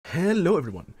Hello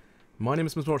everyone, my name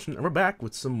is TheMrMortensen and we're back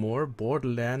with some more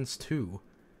Borderlands 2.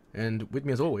 And with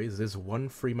me as always is one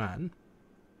free man.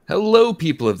 Hello,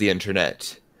 people of the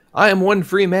internet. I am one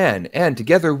free man, and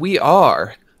together we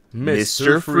are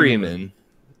Mr. Mr. Freeman.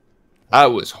 That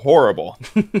was horrible.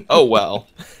 Oh well.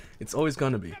 It's always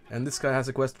gonna be. And this guy has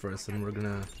a quest for us and we're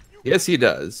gonna... Yes, he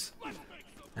does.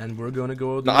 And we're gonna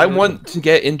go... Now, I want to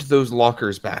get into those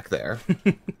lockers back there.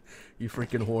 You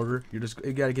freaking hoarder. You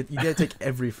gotta take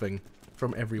everything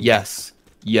from everyone. Yes.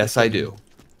 Yes, I do.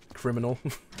 Criminal.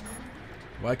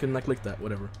 Why couldn't I click that?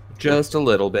 Whatever. Just a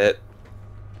little bit.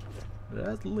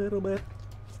 Just a little bit.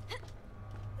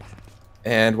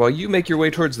 And while you make your way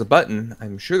towards the button,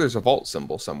 I'm sure there's a vault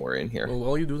symbol somewhere in here. Well,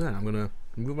 while you do that, I'm gonna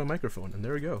move my microphone, and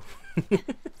there we go.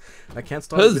 I can't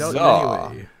start it without you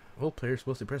anyway. All players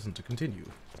will be present to continue.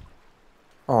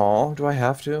 Aw, do I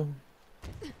have to?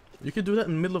 You could do that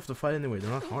in the middle of the fight anyway.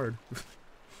 They're not hard.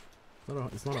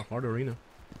 It's not a hard arena.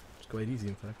 It's quite easy,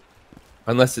 in fact.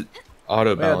 Unless it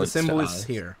auto Yeah, the balances. symbol is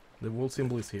here. The world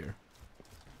symbol is here.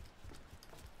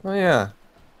 Oh yeah,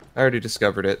 I already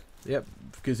discovered it. Yep,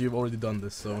 because you've already done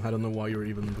this, so I don't know why you're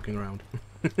even looking around.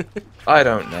 I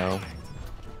don't know.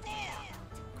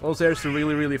 Also, there's the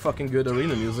really fucking good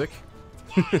arena music.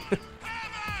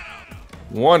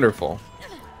 Wonderful.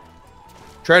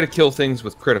 Try to kill things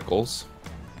with criticals.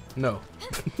 No,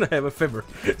 I have a fibber.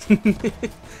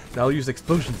 I'll use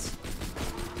explosions.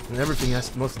 And everything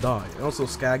must die. And also,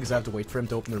 skags have to wait for him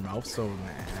to open their mouth, so nah.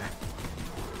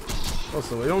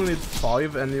 Also, we only need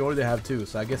 5 and we already have 2,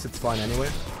 so I guess it's fine anyway.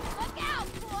 Look out,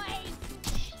 boys!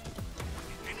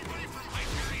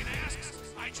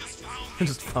 I just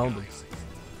found it.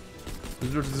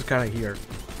 They're just kind of here.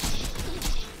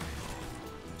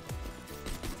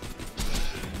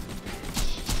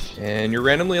 And you're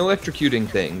randomly electrocuting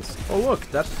things. Oh look,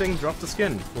 that thing dropped the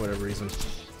skin for whatever reason.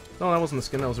 No, that wasn't the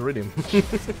skin, that was iridium. Stack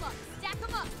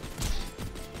 'em up.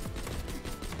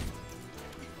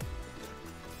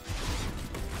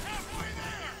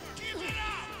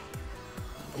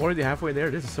 Already halfway there,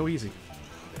 this is so easy.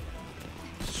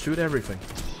 Shoot everything.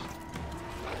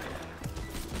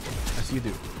 As you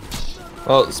do.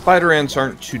 Well, spider ants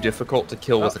aren't too difficult to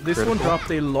kill with a This critical. one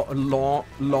dropped a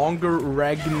longer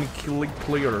Ragn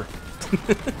clear.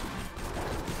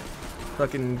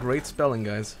 Fucking great spelling,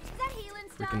 guys. That healing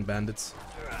Freaking bandits.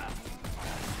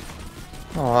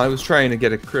 Oh, I was trying to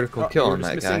get a critical kill We're on just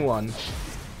that missing guy. one.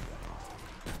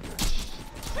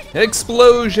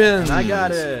 Explosions! And I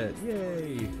got it!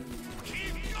 Yay!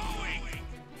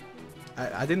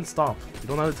 I didn't stop. You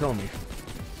don't have to tell me.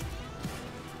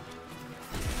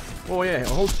 Oh yeah, a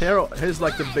whole arrow. Here's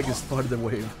like the biggest part of the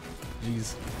wave.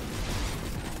 Jeez.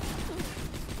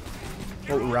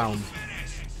 Oh, round.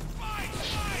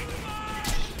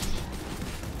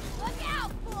 Look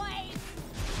out, boys!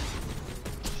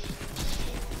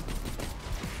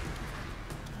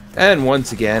 And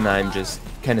once again, I'm just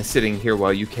kind of sitting here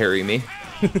while you carry me.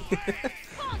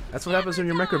 That's what happens when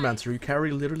you're Necromancer. You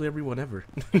carry literally everyone ever.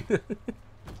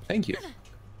 Thank you.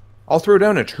 I'll throw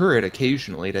down a turret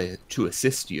occasionally to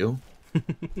assist you.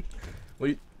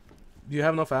 Well, do you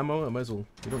have enough ammo? I might as well.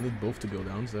 You don't need both to go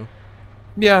down, so.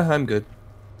 Yeah, I'm good.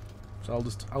 So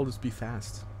I'll just be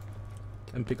fast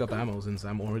and pick up ammo since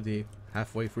I'm already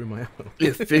halfway through my ammo.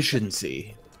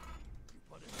 Efficiency.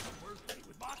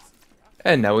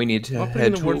 And now we need to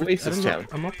head to Oasis Town.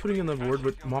 I'm not putting in the word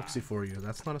with Moxie for you.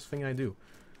 That's not a thing I do.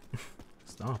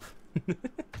 Stop.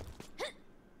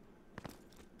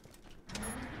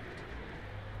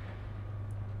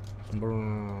 I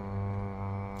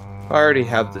already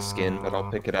have the skin, but I'll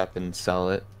pick it up and sell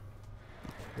it.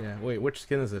 Yeah, wait, which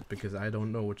skin is it? Because I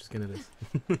don't know which skin it is.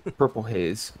 Purple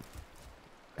haze.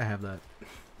 I have that.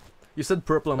 You said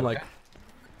purple, I'm like...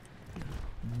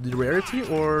 The rarity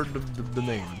or the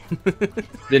name?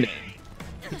 The name.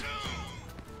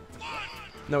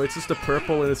 No, it's just a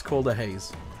purple and it's called a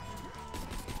haze.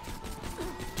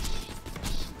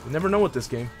 You never know with this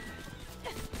game.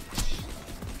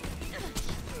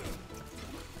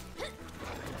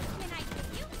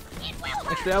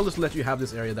 Actually, I'll just let you have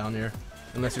this area down here.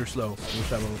 Unless you're slow,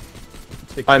 which I will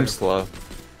take care I'm of. slow.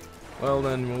 Well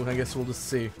then, I guess we'll just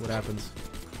see what happens.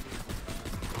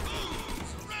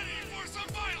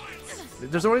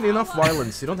 There's already enough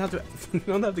violence. You don't have to. You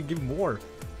don't have to give more.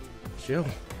 Chill.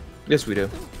 Yes, we do.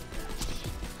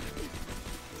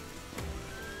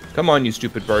 Come on, you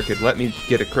stupid Barkid. Let me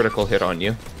get a critical hit on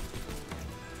you.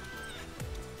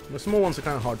 The small ones are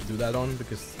kind of hard to do that on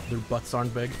because their butts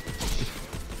aren't big.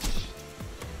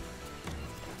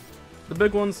 The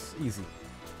big ones, easy.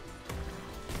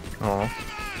 Aw.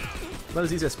 Not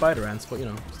as easy as spider ants, but you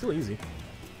know, still easy.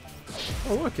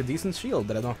 Oh look, a decent shield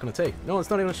that I'm not gonna take. No, it's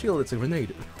not even a shield, it's a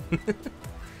grenade.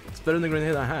 It's better than the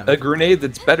grenade I have. A grenade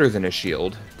that's better than a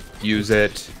shield. Use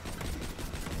it.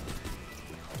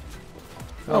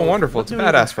 Oh, wonderful. what It's a do we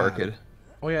badass have? Farkid.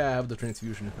 Oh yeah, I have the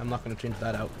transfusion. I'm not gonna change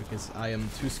that out because I am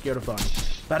too scared of dying.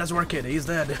 Badass work kid, he's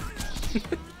dead.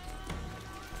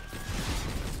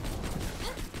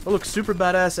 Oh look, super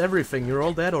badass everything. You're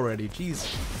all dead already. Jeez.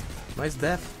 Nice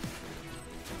death.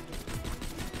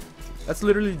 That's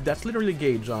literally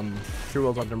Gage on True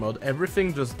World Hunter mode.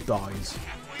 Everything just dies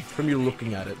from you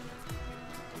looking at it.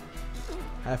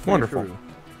 Halfway Wonderful. through.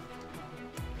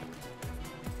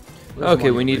 There's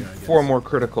Okay, one we over need here, I 4 guess. more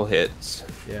critical hits.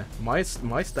 Yeah, my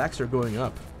stacks are going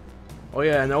up. Oh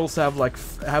yeah, and I also have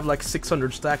like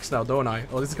 600 stacks now, don't I?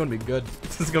 Oh, this is gonna be good.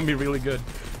 This is gonna be really good.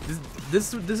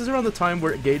 This is around the time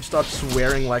where Gage starts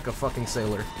swearing like a fucking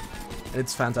sailor, and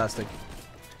it's fantastic.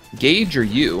 Gage or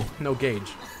you? No,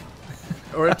 Gage,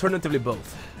 or alternatively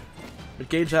both. But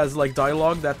Gage has like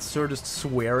dialogue that's her just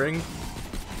swearing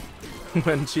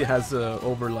when she has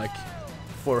over like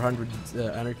 400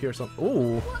 anarchy or something.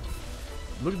 Oh,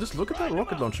 look at that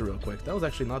rocket launcher real quick. That was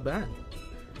actually not bad.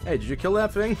 Hey, did you kill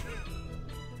that thing?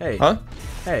 Hey. Huh?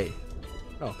 Hey.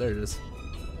 Oh, there it is.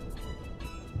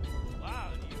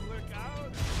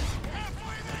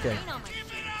 Okay.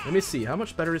 Let me see. How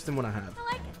much better is than what I have? I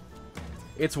like it.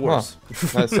 It's worse.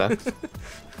 That sucks.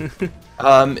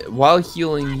 While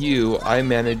healing you, I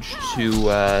managed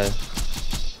to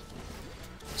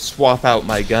swap out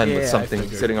my gun Yeah, I with something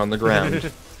figured. sitting on the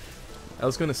ground. I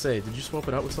was gonna say, did you swap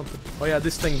it out with something? Oh yeah,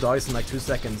 this thing dies in like 2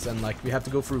 seconds, and like we have to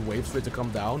go through waves for it to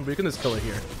come down. But you can just kill it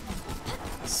here.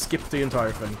 Skip the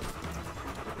entire thing.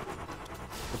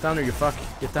 Get down here, you fuck.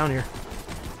 Get down here.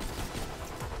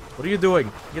 What are you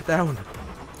doing? Get down.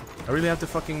 I really have to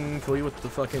fucking kill you with the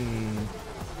fucking...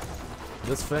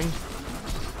 this thing?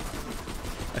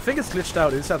 I think it's glitched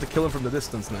out. I just have to kill him from the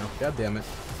distance now. God damn it.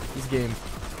 This game.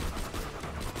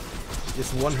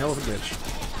 It's one hell of a glitch.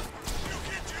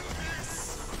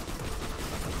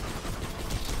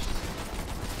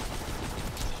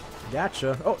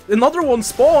 Gotcha. Oh, another one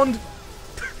spawned!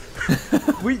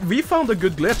 we found a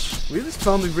good glitch. We just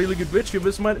found a really good glitch. We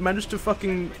just managed to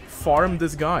fucking farm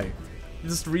this guy. He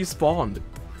just respawned.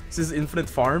 This is infinite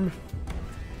farm.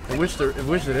 I wish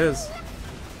it is.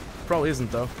 Probably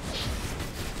isn't though.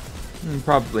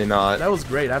 Probably not. That was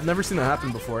great. I've never seen that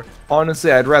happen before.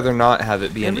 Honestly, I'd rather not have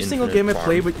it be an Every single infinite game I farm.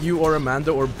 play with you or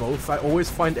Amanda or both, I always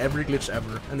find every glitch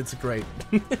ever, and it's great.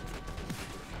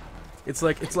 It's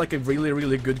like a really,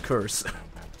 really good curse.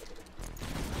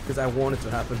 Because I want it to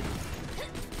happen.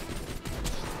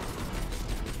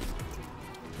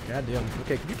 God damn.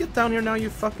 Okay, can you get down here now, you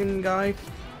fucking guy?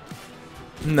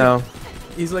 No.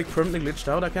 He's like permanently glitched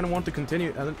out. I kind of want to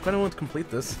continue. I kind of want to complete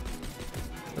this.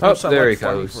 As Oh, much as I there like he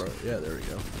farming goes. yeah, there we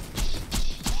go.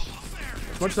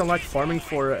 As much as I like farming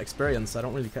for experience, I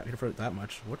don't really care for it that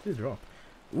much. What did he drop?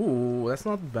 Ooh, that's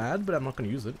not bad, but I'm not going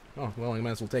to use it. Oh, well, I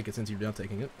might as well take it since you're not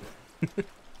taking it.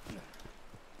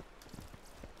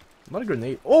 Not a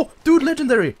grenade. Oh, dude,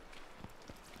 legendary!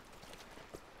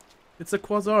 It's a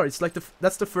Quasar. It's like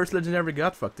that's the first legendary I ever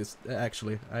got. Fuck this.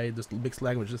 Actually, I just mixed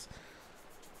languages.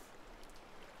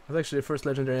 That's actually the first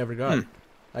legendary I ever got.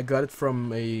 I got it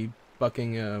from a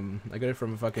fucking I got it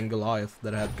from a fucking Goliath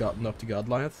that I had gotten up to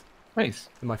Godliath Nice.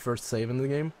 in my first save in the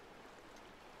game.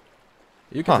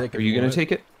 You can take it. Are you if gonna want it.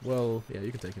 take it? Well, yeah, you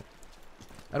can take it.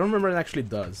 I don't remember what it actually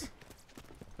does.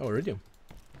 Oh, iridium.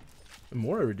 And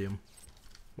more iridium.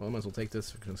 Well, I might as well take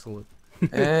this if I can steal it.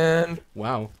 And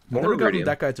Wow. I've More never gotten iridium.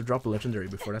 that guy to drop a legendary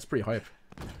before. That's pretty hype.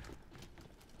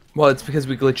 well, it's because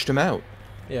we glitched him out.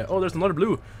 Yeah. Oh, there's another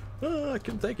blue. I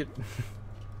can take it.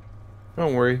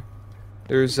 Don't worry.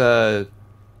 There's if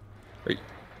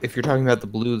you're talking about the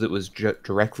blue that was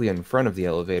directly in front of the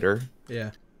elevator,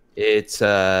 Yeah. it's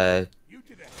Permasharp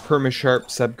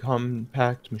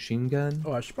subcompact machine gun.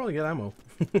 Oh, I should probably get ammo.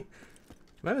 I'm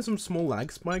having some small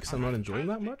lag spikes. I'm not enjoying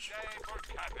that much.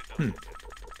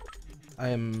 I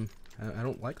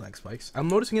don't like lag spikes. I'm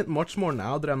noticing it much more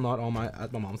now that I'm not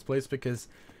at my mom's place because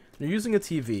you're using a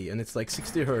TV and it's like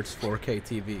 60 Hz 4K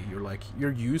TV.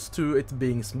 You're used to it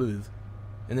being smooth,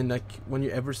 and then like when you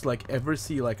ever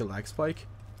see like a lag spike,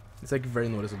 it's like very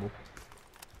noticeable.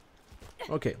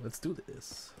 Okay, let's do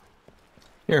this.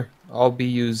 Here, I'll be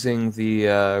using the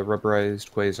rubberized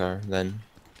quasar then.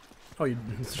 Oh,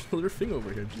 there's another thing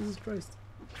over here. Jesus Christ.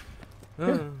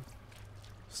 Yeah.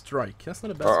 Strike. That's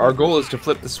not a bad. Our strike. goal is to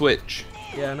flip the switch.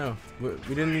 Yeah, I know. We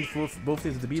didn't need both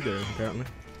needed to be there, apparently.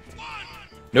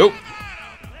 Nope.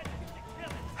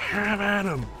 Have at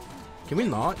him! Can we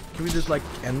not? Can we just, like,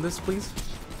 end this, please?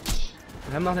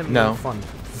 I'm not having No. any fun.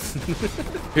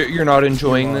 You're not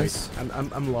enjoying You're lying. this?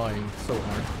 I'm lying so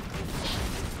hard.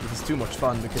 This is too much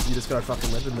fun because you just got a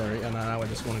fucking legendary, and now I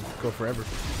just want to go forever.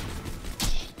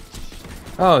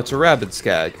 Oh, it's a rabid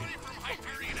skag.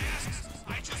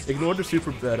 Ignore the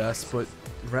super badass, but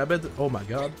rabid. Oh my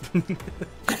god.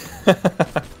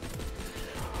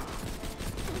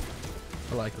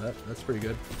 I like that. That's pretty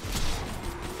good.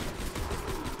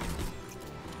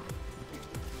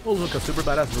 Oh look, a super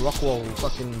badass Rockwall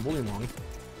fucking Bullymong.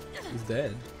 He's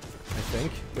dead, I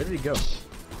think. Where did he go?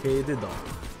 Okay, he did die.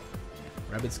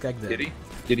 Rabid Skag dead. Did he?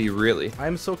 Did he really? I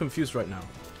am so confused right now.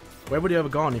 Where would he have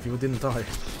gone if he didn't die?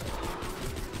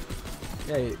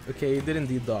 Yeah, okay, he did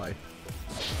indeed die.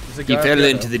 There's a He guy fell up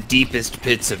into there, the deepest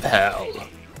pits of hell. though.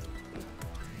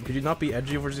 Could you not be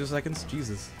edgy for 2 seconds?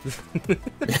 Jesus.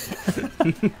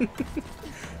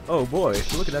 Oh boy,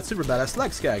 look at that super badass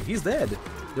Slag Skag. He's dead.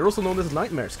 They're also known as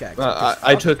Nightmare Skags.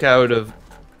 I took out of...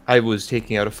 I was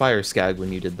taking out a fire skag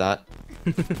when you did that.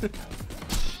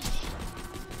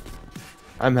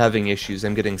 I'm having issues.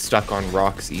 I'm getting stuck on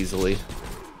rocks easily.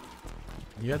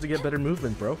 You have to get better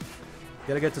movement, bro. You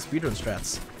gotta get to speedrun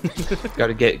strats.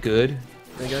 Gotta get good.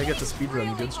 You gotta get to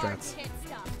speedrun good strats.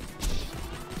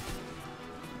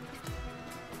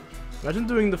 Imagine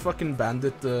doing the fucking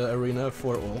Bandit arena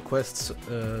for all quests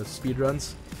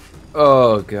speedruns.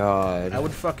 Oh god. I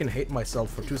would fucking hate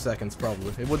myself for 2 seconds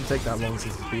probably. It wouldn't take that long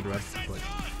since the speedrun, but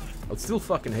I'd still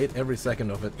fucking hate every second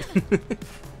of it.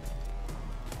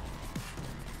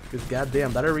 Because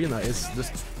goddamn, that arena is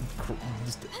just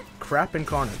crap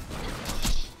incarnate.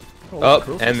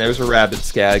 Oh, and there's a rabid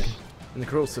skag. And the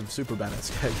corrosive super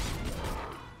badass guy.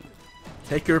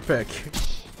 Take your pick.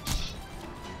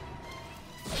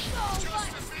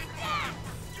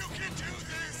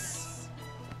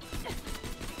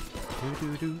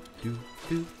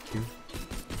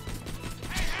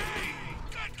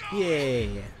 Yeah,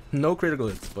 no critical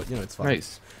hits, but you know it's fine.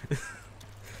 Nice.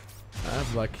 I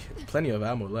have like plenty of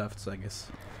ammo left, so I guess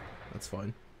that's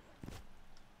fine.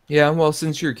 Yeah, well,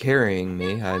 since you're carrying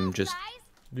me, I'm just...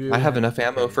 Do I have enough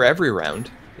ammo for every round.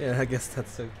 Yeah, I guess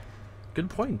that's a good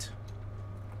point.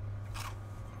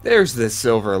 There's this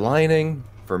silver lining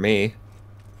for me.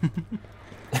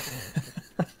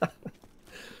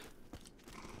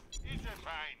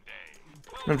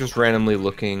 I'm just randomly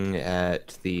looking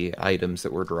at the items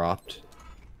that were dropped.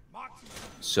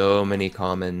 So many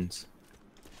commons.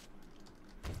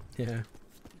 Yeah.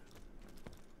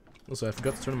 Also, I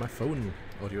forgot to turn my phone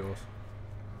audio off.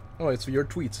 Oh, it's your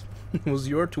tweet. It was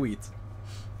your tweet.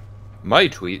 My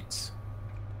tweets.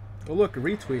 Oh look, a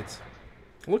retweet.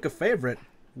 Look, a favorite.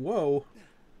 Whoa.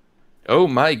 Oh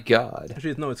my god.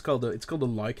 Actually, no, it's called a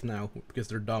like now because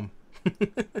they're dumb.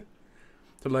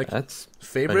 So like, That's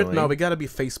favorite? annoying. No, we gotta be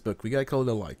Facebook. We gotta call it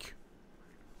a like.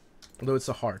 Although it's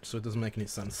a heart, so it doesn't make any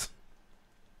sense.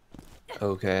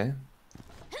 Okay.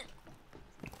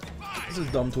 This is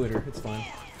dumb Twitter. It's fine.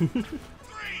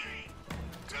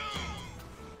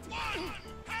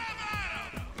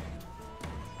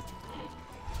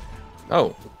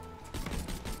 Oh.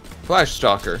 Flash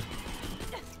Stalker.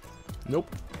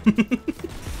 Nope.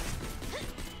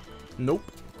 Nope.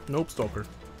 Nope, Stalker.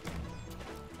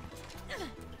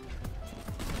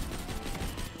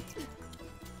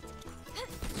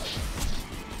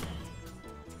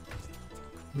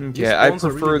 Okay, I spawns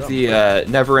are prefer really the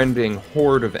never-ending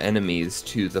horde of enemies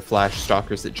to the Flash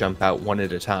Stalkers that jump out one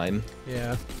at a time.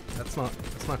 Yeah, that's not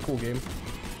cool, game.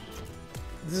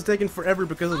 This is taking forever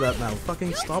because of that now.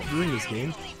 Fucking stop doing this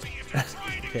game.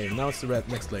 Okay, now it's the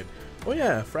next lane. Oh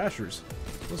yeah, Thrashers.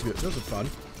 Those are good. Those are fun,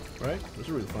 right? Those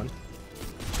are really fun.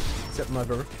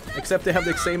 Except they have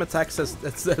the same attacks as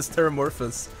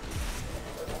TheMrMortensen.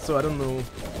 So I don't know.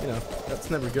 You know,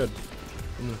 that's never good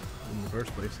in the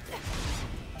first place.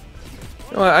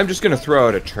 You know what, I'm just gonna throw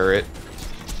out a turret.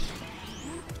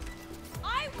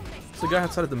 It's the guy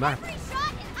outside of the map.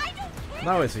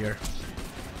 Now he's here.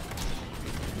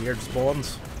 Weird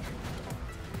spawns.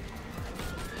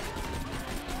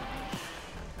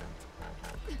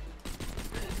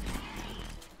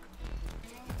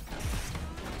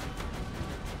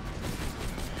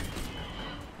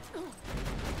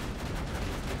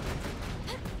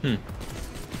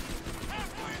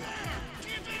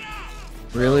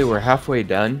 Really? We're halfway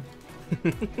done?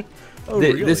 Oh,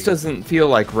 really? This doesn't feel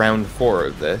like round 4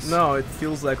 of this. No, it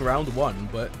feels like round 1,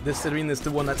 but this arena is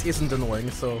the one that isn't annoying,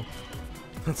 so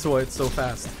that's why it's so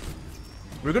fast.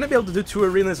 We're gonna be able to do 2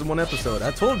 arenas in 1 episode.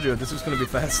 I told you this was gonna be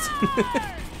fast.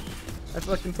 I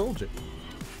fucking told you.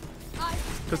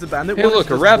 Because the Bandit Hey one look, is a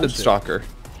just rabid bullshit. stalker.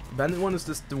 Bandit one is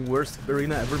just the worst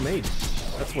arena ever made.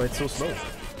 That's why it's so slow.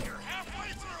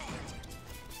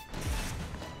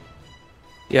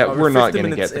 Yeah, Oh, we're not 15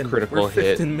 gonna minutes get the in. critical We're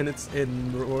hit. 15 minutes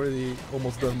in. We're already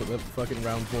almost done with the fucking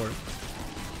round 4.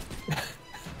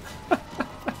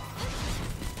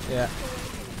 Yeah.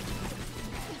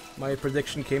 My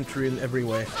prediction came true in every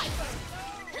way.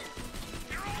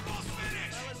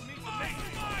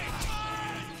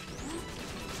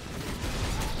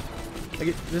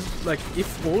 Like,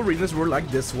 if all arenas were like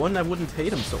this one, I wouldn't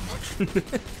hate them so much.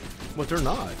 But they're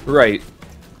not. Right.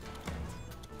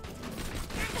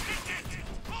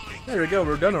 There we go,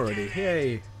 we're done already.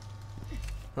 Yay.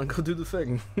 I'll go do the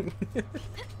thing.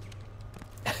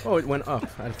 Oh, it went up.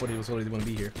 I thought it was already going to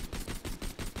be here.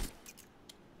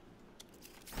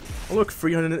 Oh look,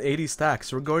 380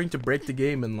 stacks. We're going to break the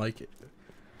game in like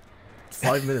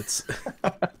 5 minutes.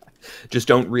 Just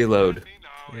don't reload.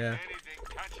 Yeah.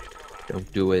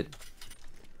 Don't do it.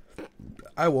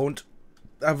 I won't.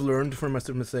 I've learned from my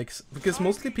mistakes because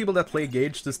mostly people that play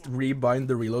Gage just rebind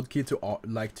the reload key to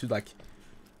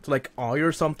I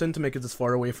or something to make it as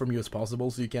far away from you as possible,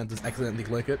 so you can't just accidentally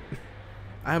click it.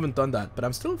 I haven't done that, but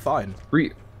I'm still fine.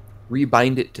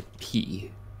 Rebind it to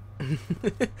P.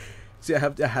 See, I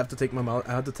have to take my mouse.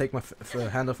 I have to take my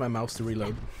hand off my mouse to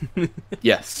reload.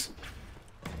 Yes.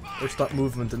 Or stop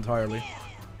movement entirely.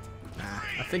 Nah,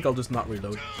 I think I'll just not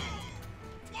reload.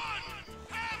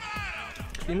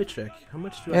 Let me check. How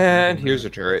much do I have? And here's a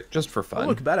turret, just for Oh fun.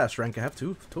 look, badass rank. I have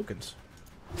 2 tokens.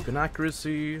 Gun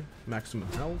accuracy,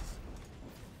 maximum health.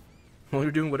 While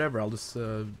you're doing whatever, I'll just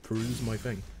peruse my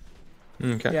thing.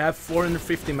 Okay. Yeah, I have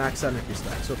 450 max energy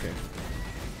stacks. Okay.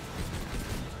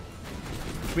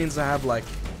 Which means I have like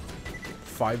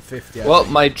 550. Well,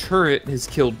 my turret has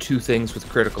killed 2 things with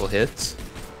critical hits.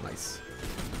 Nice.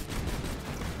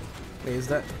 Wait, is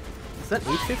that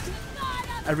 850?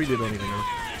 I really don't even know.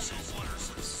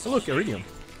 Oh look, iridium.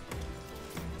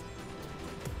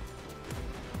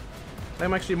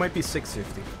 That actually might be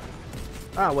 650.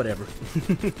 Ah, whatever.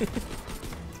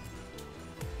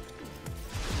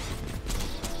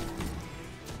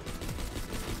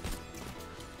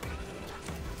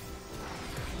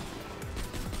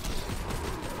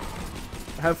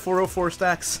 I have 404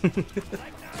 stacks.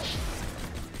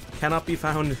 Cannot be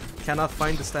found. Cannot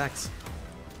find the stacks.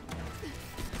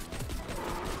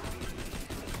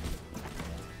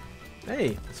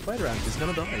 Hey, the spider ant is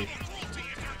gonna die.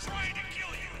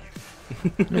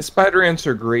 The spider ants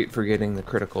are great for getting the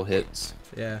critical hits.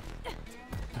 Yeah.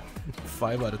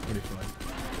 5 out of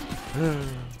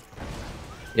 25.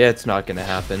 Yeah, it's not gonna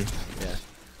happen. Yeah.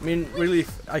 I mean, really,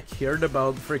 if I cared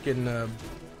about freaking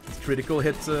critical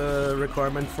hit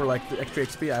requirement for like the extra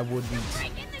XP, I wouldn't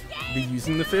be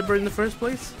using the fibber in the first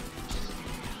place.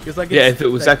 Because like, Yeah, if it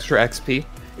was extra XP,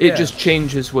 it Yeah. just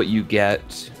changes what you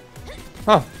get.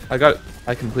 Huh,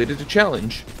 I completed a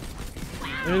challenge.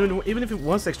 Even if it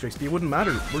was extra XP, it wouldn't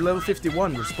matter. We're level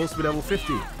 51. We're supposed to be level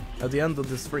 50 at the end of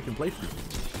this freaking playthrough.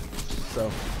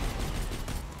 So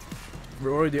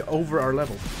we're already over our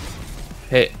level.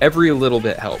 Hey, every little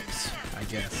bit helps. I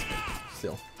guess, but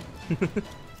still.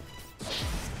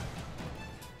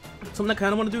 Something I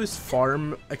kind of want to do is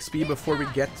farm XP before we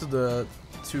get to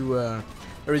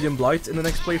Iridium Blight in the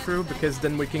next playthrough, because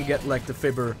then we can get like the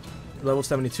fibber level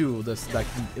 72 that's like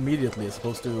immediately, as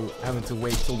opposed to having to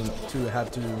wait till to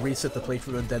have to reset the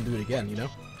playthrough and then do it again, you know?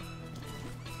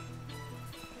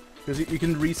 Because you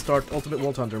can restart Ultimate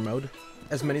Vault Hunter mode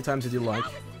as many times as you like.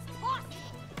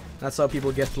 That's how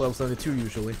people get to level 72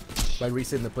 usually, by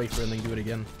resetting the playthrough and then do it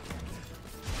again.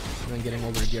 And then getting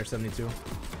all their gear 72.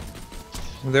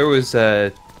 There was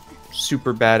a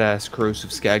super badass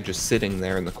corrosive skag just sitting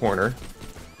there in the corner.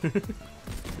 Good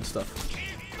stuff.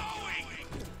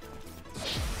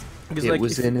 Because, It like,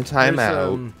 was if in a there's,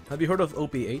 timeout. Have you heard of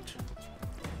OP8?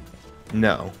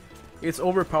 No. It's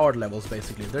overpowered levels,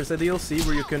 basically. There's a DLC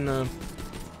where you can,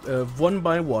 one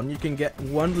by one, you can get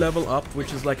 1 level up,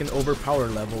 which is like an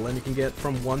overpowered level, and you can get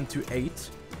from 1 to 8.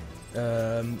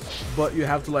 But you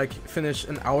have to, like, finish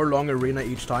an hour-long arena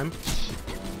each time.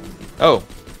 Oh.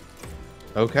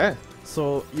 Okay.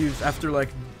 So, after, like,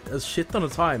 a shit ton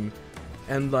of time,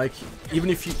 and, like, even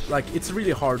if you, like, it's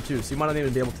really hard, too, so you might not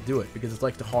even be able to do it, because it's,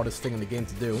 like, the hardest thing in the game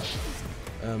to do.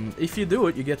 If you do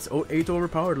it, you get 8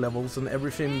 overpowered levels and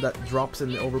everything that drops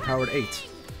in the overpowered 8.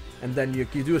 And then you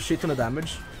do a shit ton of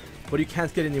damage, but you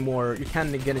can't get any more,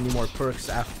 perks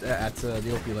at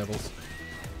the OP levels.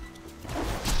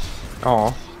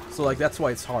 Aw. So like that's why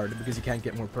it's hard, because you can't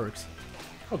get more perks.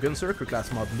 Oh, Gun Circuit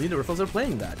class mod. Neither of us are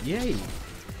playing that. Yay!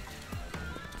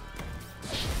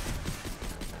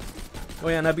 Oh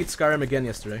yeah, and I beat Skyrim again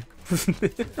yesterday.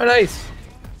 Oh, nice.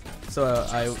 So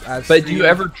I've But do you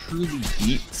ever truly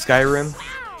beat Skyrim?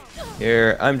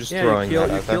 Here, I'm just Yeah, throwing you that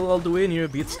out there. kill Alduin, you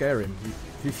beat Skyrim.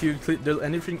 If you there's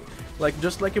anything, like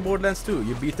just like in Borderlands 2,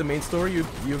 you beat the main story,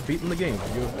 you've beaten the game.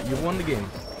 You won the game.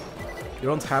 You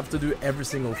don't have to do every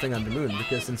single thing on the moon,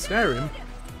 because in Skyrim,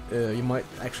 you might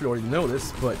actually already know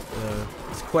this, but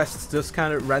quests just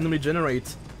kind of randomly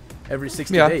generate every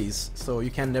 60 days, so you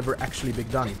can never actually be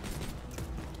done.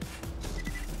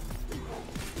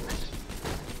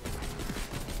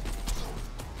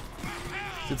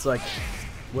 It's like,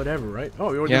 whatever, right?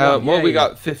 Oh, we already won. Well, Yay. we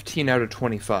got 15 out of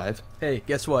 25. Hey,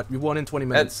 guess what? We won in 20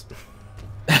 minutes.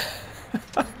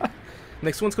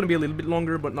 Next one's gonna be a little bit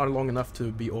longer, but not long enough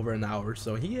to be over an hour,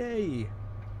 so yay!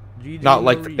 GG Not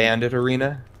like the Marie. Bandit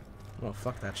arena. Oh,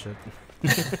 fuck that shit.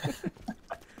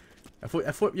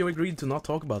 I thought you agreed to not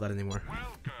talk about that anymore.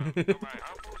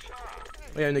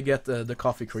 Yeah, and you get the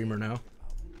coffee creamer now.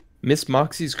 Miss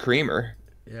Moxie's creamer.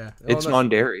 Yeah. Oh, It's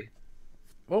non-dairy.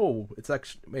 Oh, it's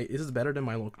actually... Wait, is this better than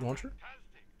my launcher?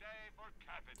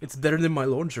 It's better than my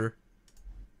launcher.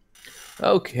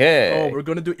 Okay. Oh, we're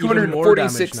gonna do even more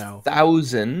damage now.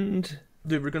 246,000.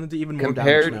 Dude, we're gonna do even more damage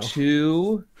now. Compared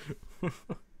to...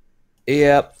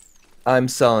 Yep. I'm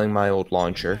selling my old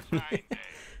launcher.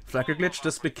 Flacker glitch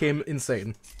just became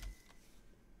insane.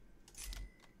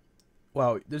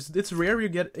 Wow, it's rare you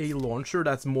get a launcher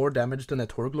that's more damage than a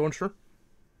Torgue launcher.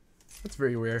 That's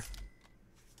very rare.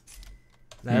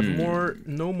 And I have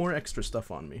no more extra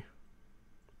stuff on me.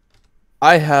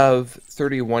 I have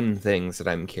 31 things that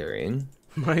I'm carrying.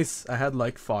 Nice, I had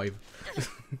like 5.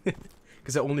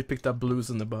 Because I only picked up blues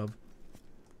and above.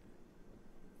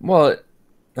 Well,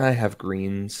 I have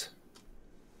greens.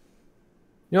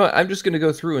 You know what? I'm just going to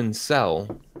go through and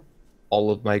sell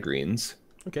all of my greens.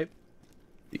 Okay.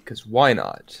 Because why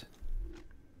not?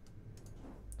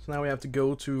 So now we have to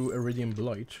go to Iridium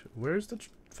Blight. Where's the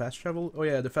fast travel? Oh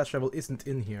yeah, the fast travel isn't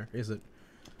in here, is it?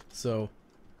 So,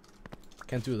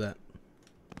 can't do that.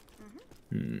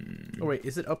 Oh wait,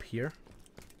 is it up here?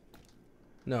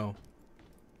 No.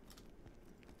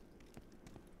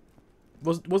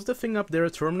 Was the thing up there a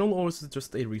terminal, or was it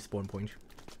just a respawn point?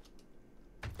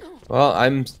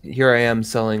 Well, here I am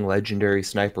selling legendary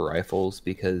sniper rifles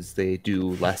because they do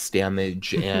less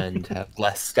damage and have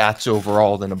less stats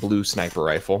overall than a blue sniper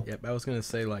rifle. Yep, I was gonna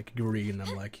say like green.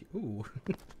 I'm like, ooh.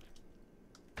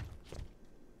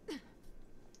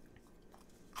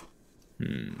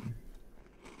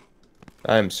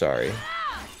 I'm sorry.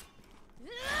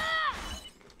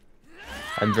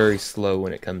 I'm very slow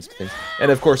when it comes to things.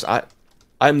 And of course,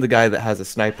 I'm the guy that has a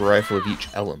sniper rifle of each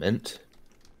element.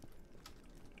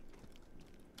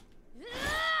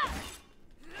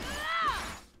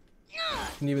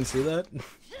 Can you even see that?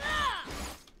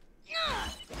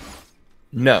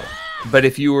 No. But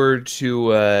if you were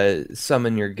to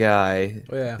summon your guy,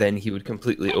 yeah. then he would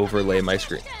completely overlay my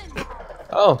screen.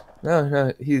 Oh,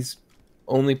 no, he's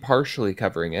only partially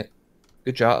covering it.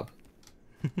 Good job.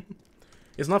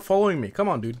 It's not following me. Come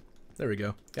on, dude. There we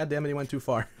go. God damn it, he went too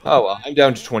far. Oh, well, I'm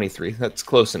down to 23. That's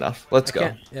close enough. Let's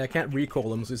go. I can't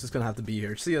recall him, so he's just gonna have to be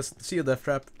here. See you, Death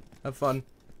Trap. Have fun.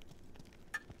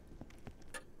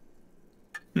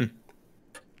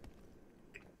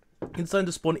 It's time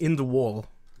to spawn in the wall.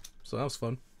 So that was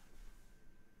fun.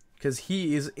 Because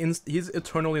he's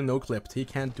eternally no-clipped. He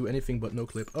can't do anything but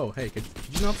no-clip. Oh, hey, could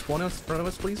you not spawn in front of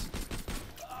us, please?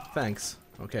 Thanks.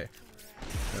 Okay.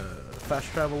 Fast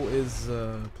travel is,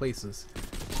 places.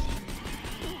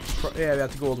 Yeah, we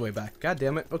have to go all the way back. God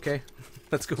damn it. Okay.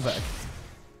 Let's go back.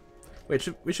 Wait,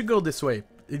 we should go this way,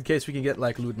 in case we can get,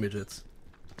 like, loot midgets.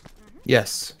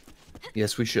 Yes.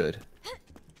 Yes, we should.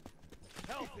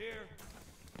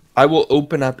 I will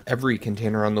open up every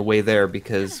container on the way there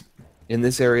because in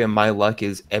this area my luck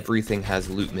is everything has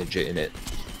loot midget in it.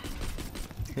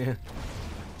 Yeah.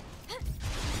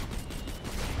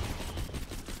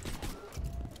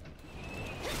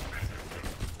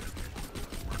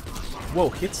 Whoa,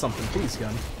 hit something, please,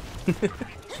 gun.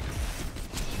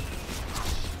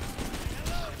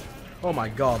 Oh my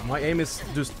god, my aim is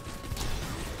just...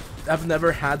 I've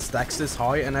never had stacks this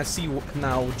high, and I see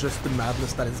now just the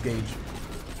madness that is Gage.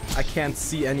 I can't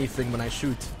see anything when I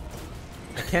shoot.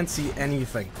 I can't see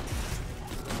anything.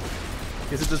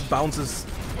 Because it just bounces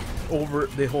over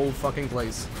the whole fucking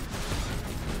place.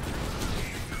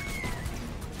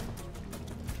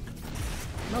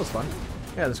 That was fun.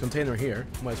 Yeah, there's a container here.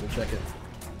 Might as well check it.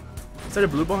 Is that a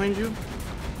blue behind you?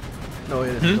 No,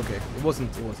 it isn't. Okay. It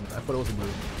wasn't. I thought it was a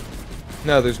blue.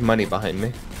 No, there's money behind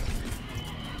me.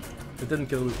 It didn't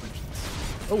kill loot.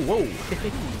 Oh, whoa!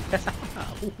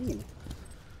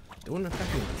 Don't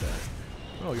attack me like that.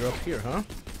 Oh, you're up here, huh?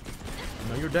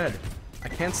 No, you're dead. I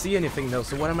can't see anything though,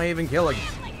 so what am I even killing?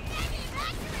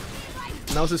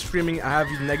 Now this streaming, I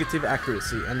have negative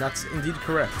accuracy, and that's indeed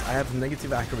correct. I have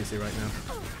negative accuracy right now.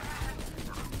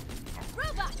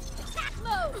 Robot, attack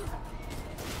mode.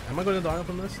 Am I going to die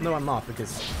from this? No, I'm not,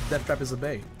 because Death Trap is a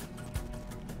bait.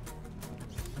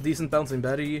 Decent bouncing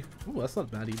Betty. Ooh, that's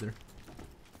not bad either.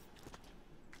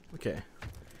 Okay.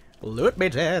 Loot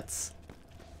midgets!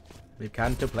 We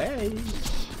come to play!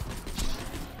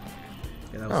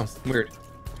 Yeah, that was just... Weird.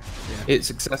 Yeah. It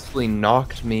successfully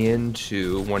knocked me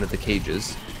into one of the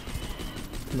cages.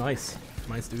 Nice.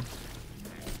 Nice, dude.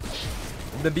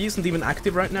 The bee isn't even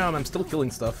active right now, and I'm still killing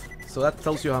stuff. So that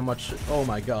tells you how much... Oh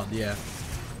my god, yeah.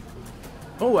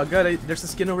 Oh, I got it. There's a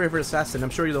skin over here for Assassin. I'm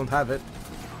sure you don't have it.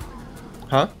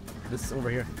 Huh? This over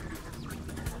here.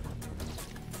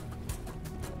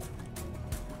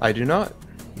 I do not.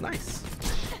 Nice.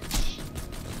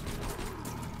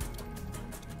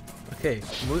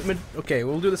 Okay,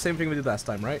 we'll do the same thing we did last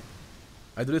time, right?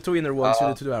 I do the 2 inner ones, you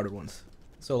do the 2 outer ones.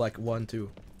 So like 1, 2.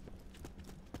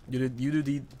 You do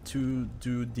these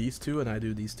 2, and I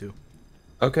do these 2.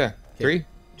 Okay. 3,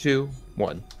 2,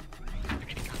 1.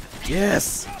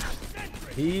 Yes!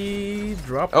 He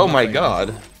dropped. Oh my nothing.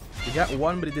 god. He got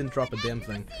 1, but he didn't drop a damn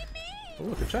thing. Oh,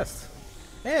 look, a chest.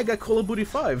 Hey, I got Call of Duty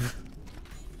 5.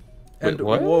 And Wait,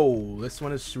 what? whoa, this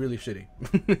one is really shitty.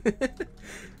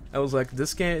 I was like,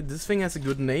 this thing has a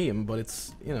good name, but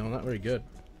it's, you know, not very good.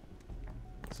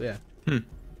 So yeah.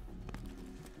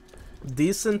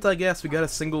 Decent, I guess. We got a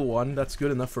single one. That's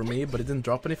good enough for me, but it didn't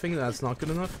drop anything. That's not good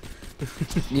enough.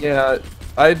 Yeah,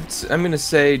 I'm gonna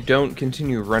say don't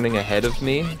continue running ahead of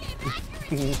me,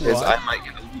 because I might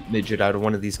get a loot midget out of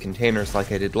one of these containers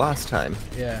like I did last time.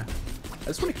 Yeah. I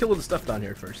just want to kill all the stuff down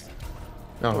here first.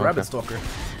 Oh, Oh, okay. Rabbit Stalker.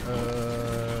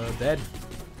 Dead.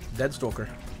 Dead Stalker.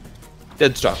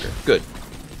 Dead Stalker. Good.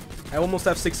 I almost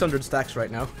have 600 stacks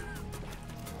right now.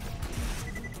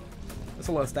 That's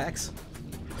a lot of stacks.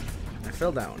 I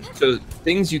fell down. So,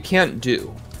 things you can't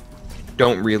do.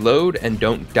 Don't reload and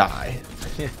don't die.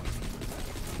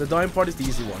 The dying part is the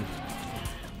easy one.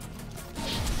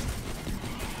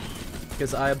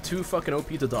 Because I am too fucking OP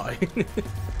to die.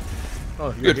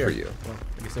 Oh, you're Good here. for you. Well,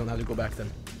 I guess I don't have to go back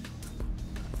then.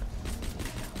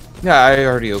 Yeah, I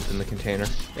already opened the container.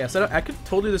 Yeah, so I could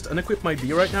totally just unequip my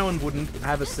B right now and wouldn't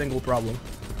have a single problem.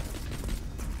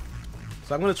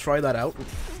 So I'm gonna try that out.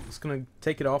 Just gonna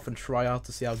take it off and try out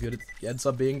to see how good it ends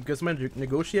up being, because my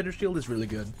negotiator shield is really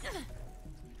good.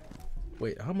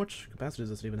 Wait, how much capacity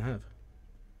does it even have?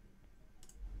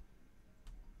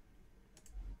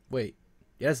 Wait,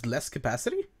 it has less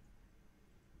capacity?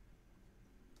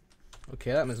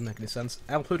 Okay, that doesn't make any sense.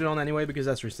 I'll put it on anyway because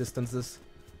that's resistances.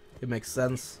 It makes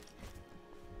sense.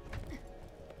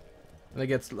 And I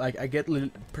get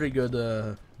pretty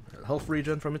good health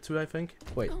regen from it too, I think.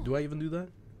 Wait, do I even do that?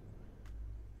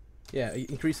 Yeah, it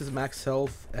increases max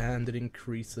health and it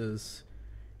increases...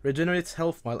 Regenerates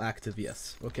health while active,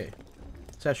 yes. Okay.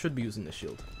 So I should be using the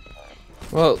shield.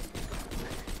 Well...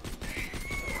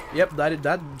 Yep,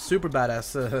 that super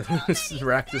badass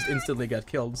rack just instantly got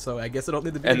killed, so I guess I don't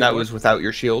need the B And that anymore. was without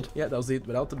your shield? Yeah, that was it,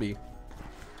 without the B.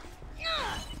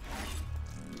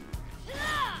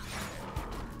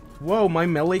 Whoa, my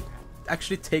melee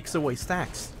actually takes away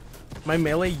stacks. My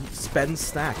melee spends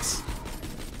stacks.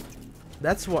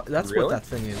 That's what Really? that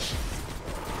thing is.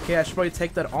 Okay, I should probably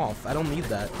take that off. I don't need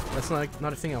that. That's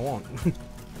not a thing I want.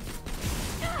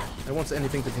 I want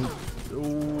anything that can...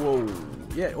 Whoa.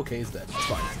 Yeah, okay, it's dead. It's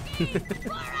fine.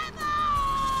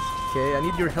 Okay, I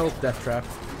need your help, Death Trap.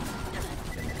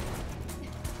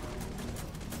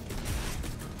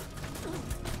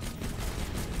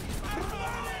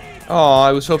 Oh,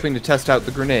 I was hoping to test out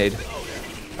the grenade.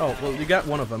 Oh, well, you got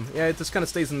one of them. Yeah, it just kind of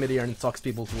stays in midair and talks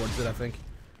people towards it, I think.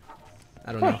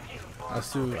 I don't know. I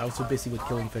was too busy with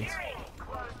killing things.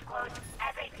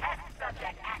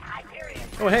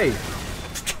 Oh, hey!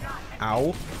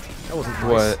 Ow. That wasn't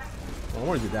nice. What? I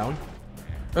wanted you down.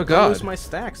 Oh Don't god. lose my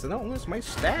stacks. I don't lose my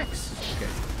stacks. Okay.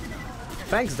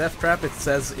 Thanks, Death Trap, it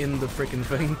says in the freaking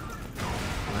thing.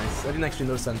 Nice. I didn't actually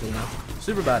notice that until now.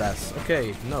 Super badass.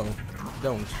 Okay, no.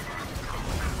 Don't.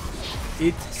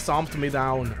 It stomped me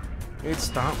down. It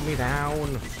stomped me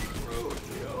down.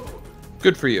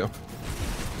 Good for you.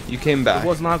 You came back. It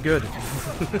was not good.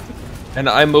 And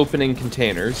I'm opening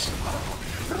containers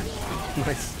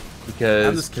Nice. because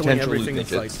I'm just killing potential everything in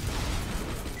loot midgets. sight.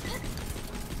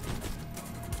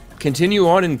 Continue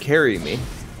on and carry me.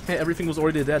 Hey, everything was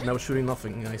already dead and I was shooting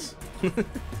nothing. Nice. Doom,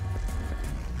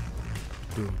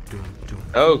 doom, doom.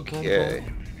 Okay.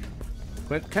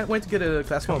 Can't wait to get a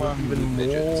class one with even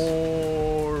midgets.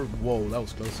 more... Whoa, that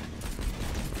was close.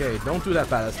 Okay, don't do that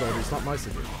badass though, it's not my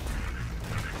secret.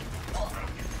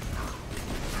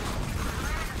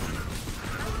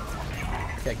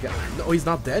 Okay, no, he's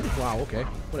not dead? Wow, okay.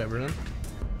 Whatever then.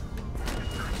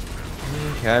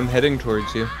 Okay, I'm heading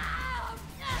towards you.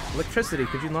 Electricity,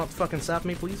 could you not fucking sap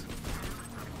me, please?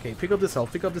 Okay, pick up this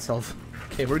health, pick up this health.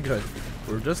 Okay, we're good.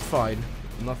 We're just fine.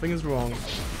 Nothing is wrong.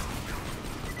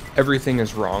 Everything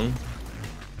is wrong.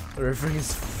 Everything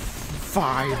is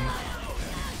fine.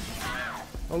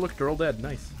 Oh look, they're all dead.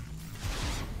 Nice.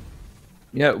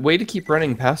 Yeah, way to keep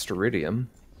running past Iridium.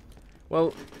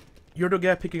 Well, you're the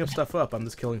guy picking up stuff up. I'm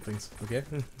just killing things, okay?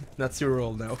 That's your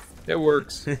role now. It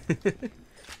works.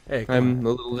 Hey, come I'm on. a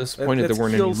little disappointed there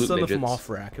weren't any Let's loot kill midgets. Son of off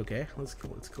rack, okay? Let's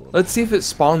kill him. Let's see if it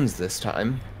spawns this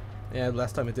time. Yeah,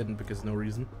 last time it didn't because no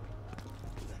reason.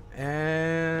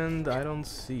 And I don't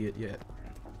see it yet.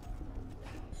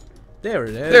 There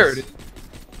it is. There it is.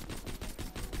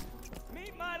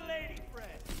 Meet my lady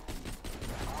friend.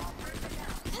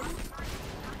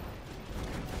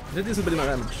 Did this a bit of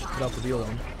damage without the deal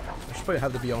on. I should probably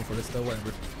have the B on for this though,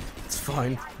 whatever. It's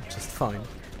fine. Just fine.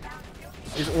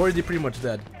 He's already pretty much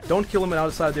dead. Don't kill him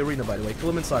outside the arena, by the way. Kill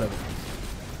him inside of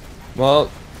it. Well,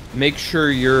 make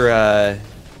sure your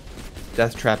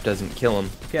death trap doesn't kill him.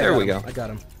 Okay, There we go. go. I got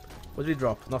him. What did he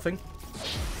drop? Nothing?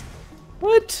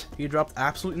 What? He dropped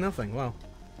absolutely nothing. Wow.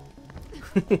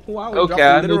 Wow, he Okay, dropped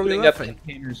I'm literally opening up nothing.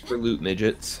 containers for loot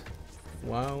midgets.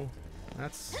 Wow.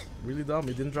 That's really dumb.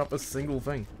 He didn't drop a single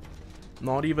thing.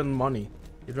 Not even money.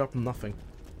 He dropped nothing.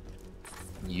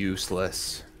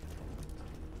 Useless.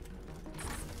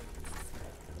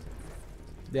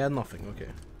 They had nothing,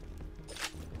 okay.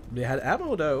 They had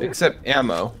ammo though. Except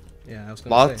ammo. Yeah, I was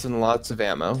gonna Lots say. and lots of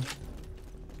ammo.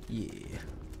 Yeah.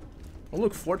 Oh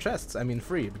look, 4 chests. I mean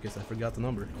 3 because I forgot the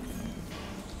number.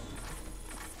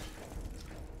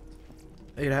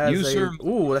 It has User-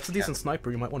 Ooh, that's a decent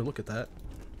sniper. You might want to look at that.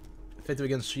 Effective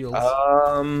against shields.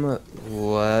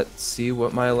 Let's see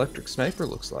what my electric sniper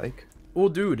looks like. Oh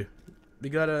dude, we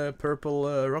got a purple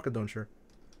rocket launcher.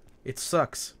 It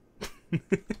sucks.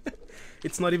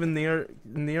 It's not even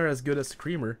near as good as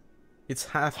Creamer. It's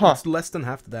half. Huh. It's less than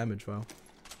half the damage. Wow.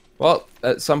 Well,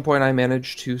 at some point I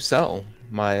managed to sell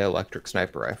my electric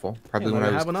sniper rifle. Probably Yeah, when well,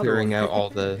 I I was have another clearing one. out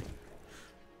all the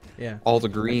Yeah.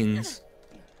 greens.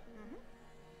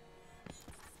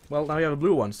 Well, now you have a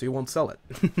blue one, so you won't sell it.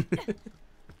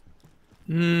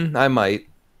 I might.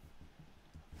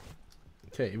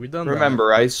 Okay, we're done.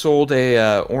 Remember, I sold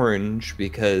a orange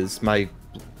because my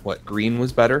green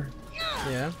was better.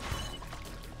 That. Yeah.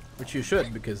 Which you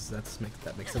should, because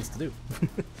that makes sense to do.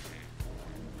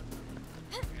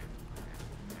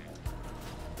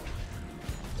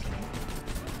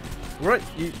 Right,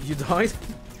 you died?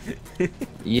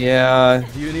 Yeah,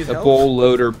 Do you need the help? bowl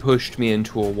loader pushed me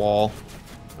into a wall.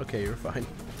 Okay, you're fine.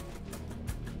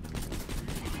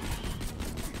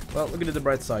 Well, look at the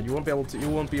bright side. You won't be able to. You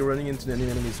won't be running into any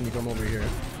enemies when you come over here.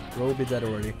 You'll all be dead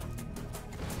already.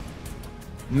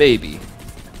 Maybe.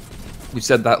 You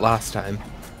said that last time.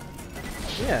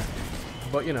 Yeah,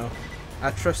 but you know,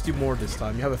 I trust you more this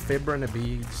time. You have a Fibber and a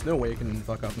B. There's no way you can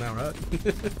fuck up now, right?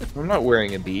 I'm not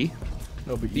wearing a B.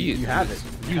 No, but B you have it.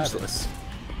 You have it. Useless.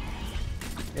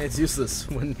 Yeah, it's useless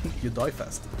when you die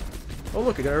fast. Oh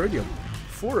look, I got iridium.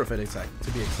 4 of it exact,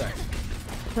 to be exact.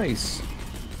 Nice.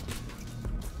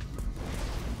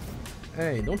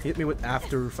 Hey, don't hit me with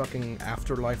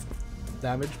afterlife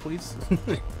damage, please.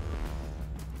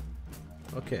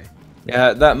 Okay. Yeah,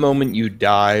 at that moment you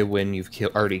die when you've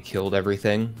already killed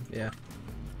everything. Yeah.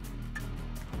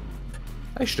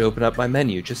 I should open up my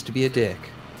menu just to be a dick.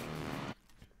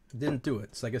 Didn't do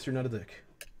it, so I guess you're not a dick.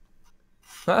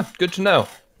 Ah, good to know.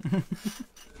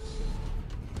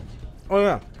 Oh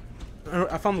yeah,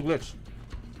 I found the glitch.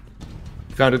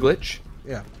 You found a glitch?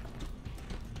 Yeah.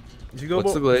 If you go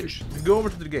What's the glitch? If you go over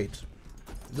to the gate,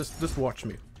 just watch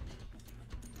me.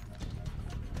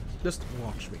 Just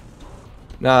watch me.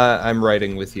 Nah, I'm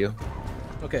riding with you.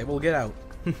 Okay, well get out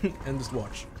and just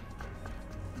watch.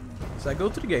 So I go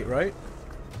to the gate, right?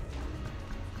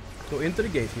 Go into the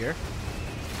gate here.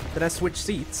 Then I switch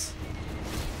seats.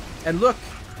 And look!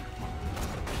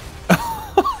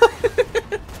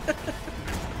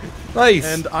 Nice!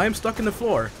 And I'm stuck in the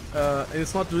floor. And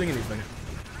it's not doing anything.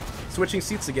 Switching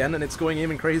seats again, and it's going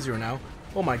even crazier now.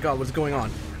 Oh my god, what's going on?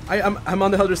 I'm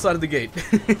on the other side of the gate.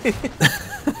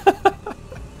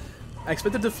 I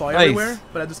expected to fly Nice. everywhere,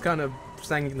 but I just kind of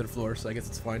sank into the floor, so I guess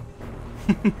it's fine.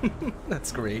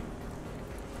 That's great.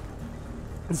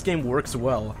 This game works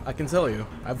well, I can tell you.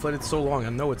 I've played it so long, I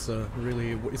know it's a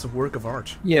work of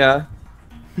art. Yeah.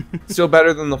 Still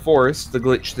better than the forest, the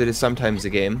glitch that is sometimes a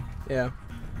game. Yeah.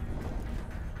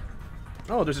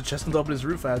 Oh, there's a chest on top of this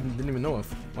roof I didn't even know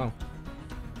of. Wow.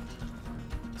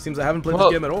 Seems I haven't played Well-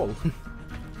 this game at all.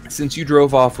 Since you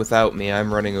drove off without me,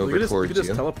 I'm running over We could towards just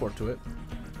you. teleport to it.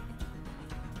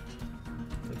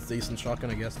 It's a decent shotgun,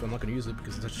 I guess, but I'm not gonna use it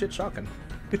because it's a shit shotgun.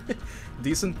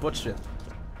 Decent but shit.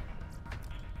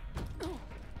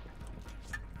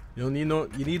 You don't need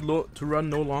to run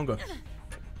no longer.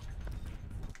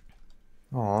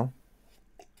 Aw. I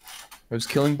was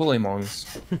killing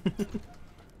bullymongs.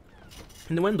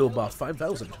 Innuendo bot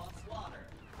 5,000.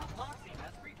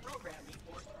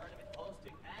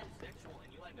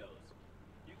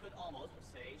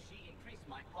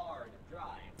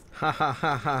 Ha ha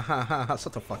ha ha ha ha ha,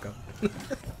 shut the fuck up.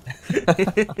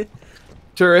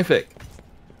 Terrific.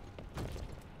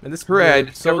 And this Hooray, I so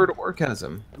discovered a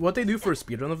orgasm. what they do for a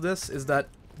speedrun of this is that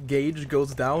Gage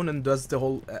goes down and does the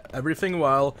whole everything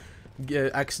while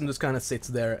Axon just kind of sits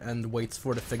there and waits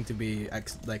for the thing to be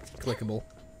like clickable.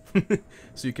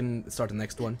 So you can start the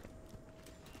next one.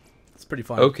 It's pretty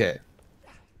fun. Okay.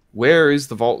 Where is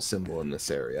the vault symbol in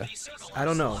this area? I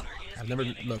don't know. I've never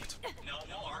looked.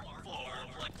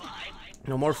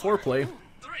 No more foreplay.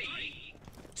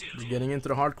 We're getting into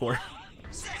the hardcore.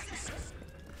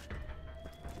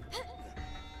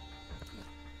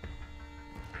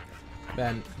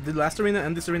 Man, the last arena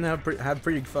and this arena have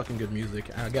pretty fucking good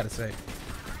music, I gotta say.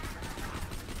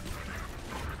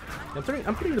 I'm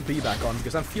putting the B back on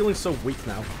because I'm feeling so weak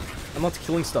now. I'm not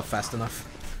killing stuff fast enough.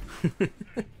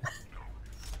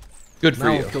 Good for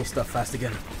now you. I'll kill stuff fast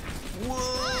again.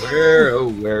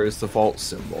 Where is the vault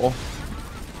symbol?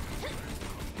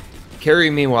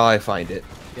 Carry me while I find it.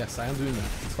 Yes, I am doing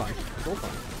that. It's fine. It's all fine.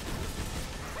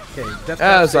 Okay, that's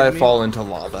As I fall into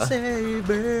lava. Save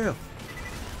me.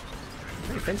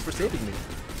 Hey, thanks for saving me.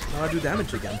 Now I do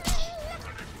damage again.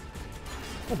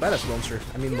 Oh, badass launcher.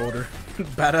 I mean loader.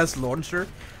 Badass launcher.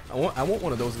 I want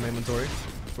one of those in my inventory,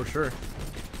 for sure.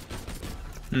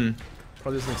 Hmm.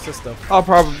 Probably doesn't exist though. I'll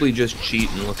probably just cheat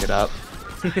and look it up.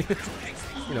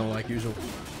 You know, like usual.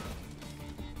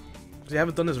 Because you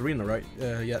haven't done this arena, right?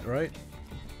 Yet, right?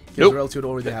 Nope. Or else you'd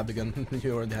already have the gun.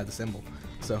 You already had the symbol.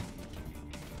 So.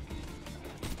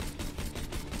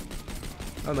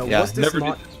 I don't know. Yeah,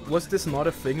 was this not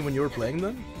a thing when you were playing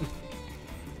then?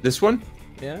 This one?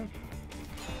 Yeah.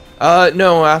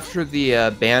 No. After the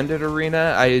Bandit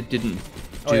arena, I didn't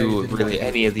Oh, yeah, do you didn't really want to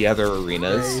any of the other Yeah,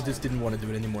 arenas. you just didn't want to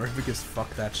do it anymore because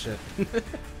fuck that shit.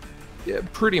 Yeah,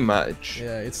 pretty much.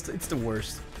 Yeah, it's the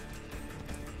worst.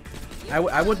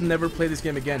 I would never play this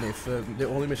game again if the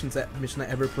only mission I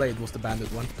ever played was the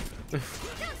Bandit one. Don't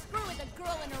screw with a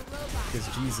girl and a robot. Because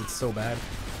jeez, it's so bad.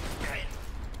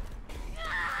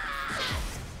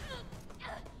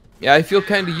 Yeah, I feel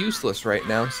kind of useless right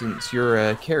now since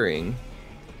you're carrying.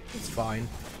 It's fine.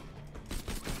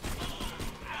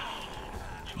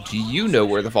 Do you know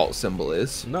where the vault symbol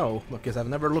is? No, because I've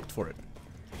never looked for it.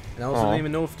 And I also don't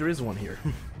even know if there is one here.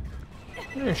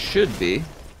 There should be.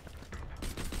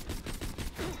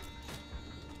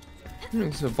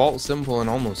 There's a vault symbol in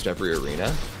almost every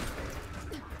arena.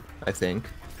 I think.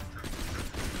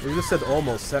 You just said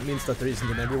almost, that means that there isn't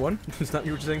in everyone? Is that what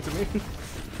you were saying to me?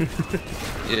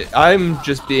 I'm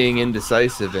just being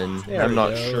indecisive and There I'm we not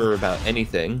go. sure about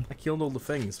anything. I killed all the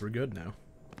things, we're good now.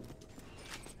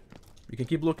 You can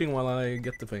keep looking while I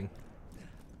get the thing.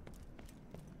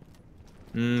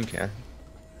 Okay.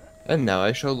 And now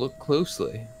I shall look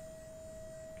closely.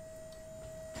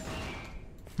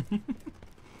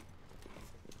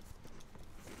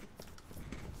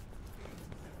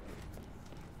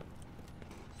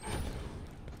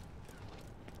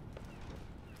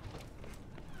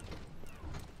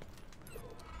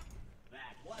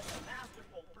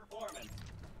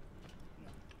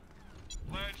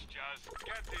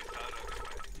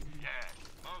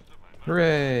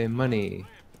 Hooray, money.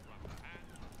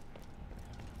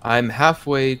 I'm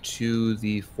halfway to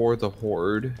the For the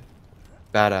Horde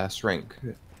badass rank.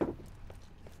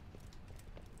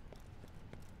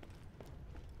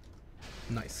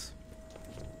 Nice.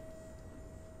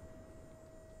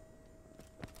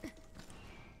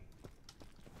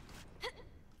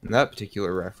 And that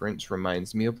particular reference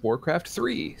reminds me of Warcraft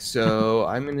 3, so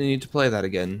I'm going to need to play that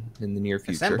again in the near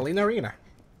future. Assembling arena.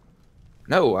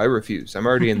 No, I refuse. I'm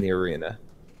already in the arena.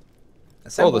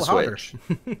 Assemble the harder. switch.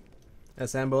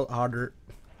 Assemble harder.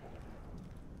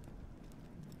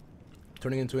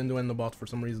 Turning into Innuendo bot for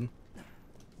some reason.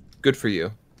 Good for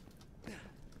you.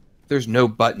 There's no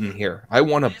button here. I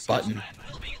want a button.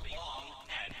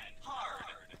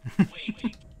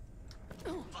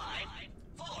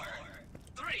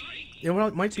 Yeah, well,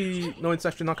 it might be. No, it's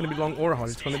actually not going to be long or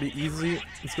hard. It's going to be easy.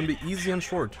 It's going to be easy and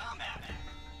short.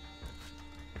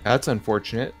 That's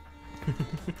unfortunate.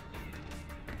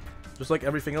 Just like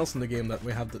everything else in the game that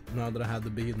we have now that I had the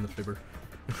bead and the fibber.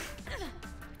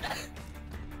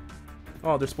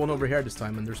 Oh, they're spawning over here this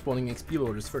time, and they're spawning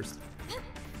exploders first.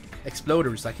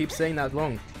 Exploders, I keep saying that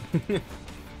wrong.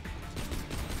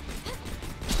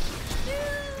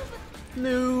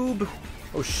 Noob!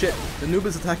 Oh shit, the noob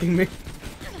is attacking me.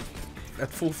 At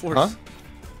full force. Huh?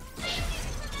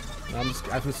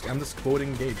 I'm just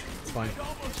quoting Gage. It's fine.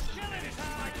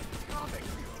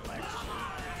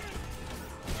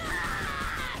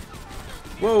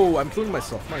 Whoa, I'm killing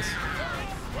myself. Nice.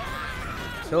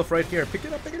 Health right here. Pick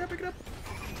it up, pick it up, pick it up.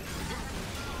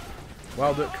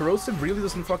 Wow, the corrosive really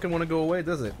doesn't fucking want to go away,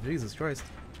 does it? Jesus Christ.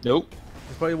 Nope.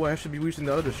 That's probably why I should be using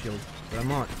the other shield, but I'm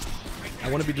not.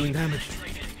 I want to be doing damage.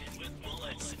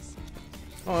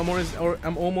 Oh,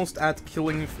 I'm almost at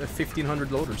killing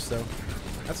 1,500 loaders, so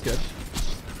that's good.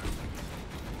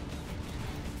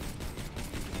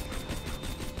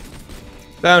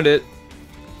 Found it.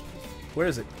 Where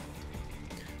is it?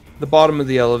 The bottom of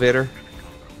the elevator.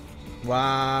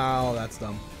 Wow, that's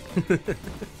dumb.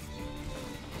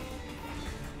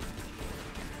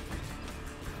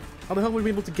 How the hell would we be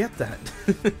able to get that?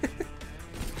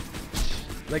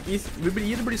 Like, we'd be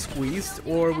either be squeezed,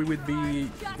 or we would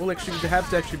be... Well, actually, we'd have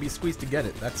to actually be squeezed to get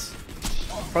it. That's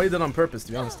probably done on purpose,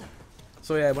 to be honest.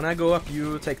 So yeah, when I go up,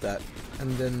 you take that. And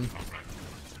then...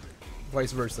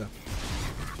 vice versa.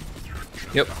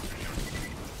 Yep.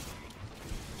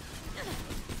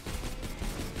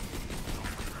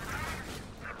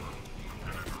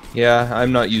 Yeah,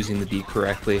 I'm not using the D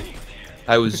correctly.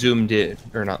 I was zoomed in,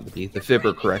 or not the D, the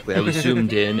fibber correctly. I was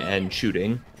zoomed in and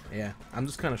shooting. Yeah, I'm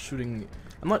just kind of shooting.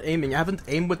 I'm not aiming. I haven't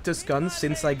aimed with this gun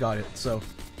since I got it, so.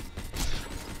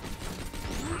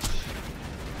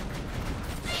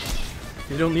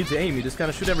 You don't need to aim. You just kind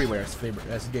of shoot everywhere as fibber,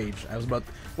 as Gage. I was about.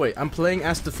 Wait, I'm playing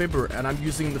as the fibber and I'm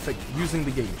using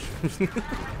the Gage.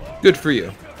 Good for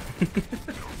you.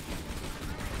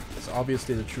 It's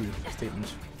obviously the true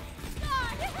statement.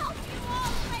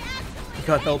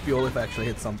 God help you all if I actually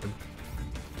hit something.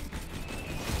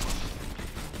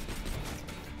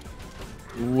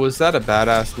 Was that a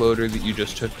badass loader that you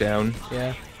just took down?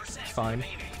 Yeah, it's fine.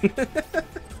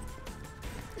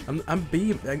 I'm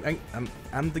B.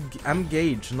 I'm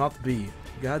Gage, not B.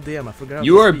 God damn, I forgot.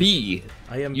 You are B.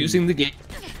 I am using B. the gauge.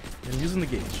 I'm using the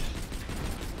Gage.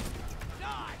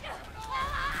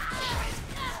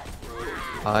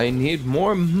 I need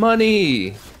more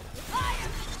money.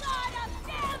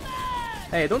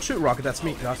 Hey, don't shoot rocket. That's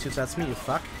me. That's me. You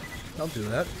fuck. Don't do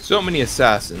that. So many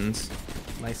assassins.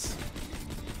 Nice.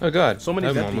 Oh god. So many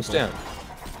I'm dead almost people. down.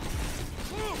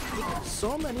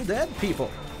 So many dead people.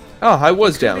 Oh, I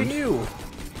was down. Including you.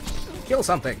 Kill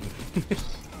something.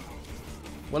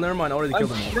 Well, never mind. I already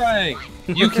killed them all. Trying.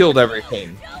 You killed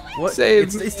everything. What?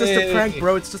 Save It's just a prank,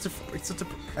 bro. It's just a.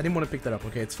 I didn't want to pick that up.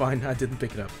 Okay, it's fine. I didn't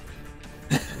pick it up.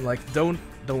 Like, don't.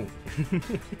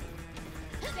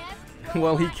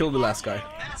 Well, he killed the last guy.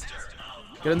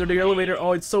 Get under the elevator.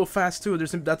 Oh, it's so fast too.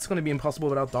 That's gonna be impossible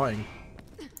without dying.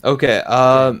 Okay.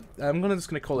 I'm just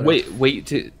gonna call it. Wait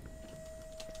to.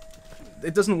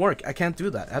 It doesn't work. I can't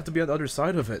do that. I have to be on the other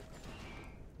side of it.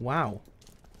 Wow.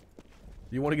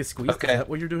 You want to get squeezed? Okay. Is that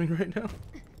what you're doing right now?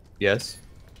 Yes.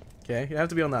 Okay, you have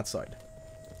to be on that side.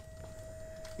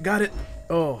 Got it.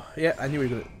 Oh, yeah, I knew you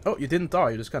were gonna. Oh, you didn't die.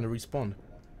 You just kind of respawned.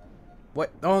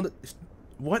 What? Oh,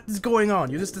 what is going on?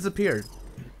 You just disappeared.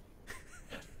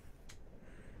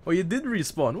 Oh, you did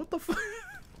respawn. What the fuck?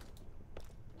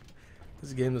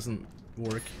 This game doesn't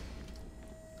work.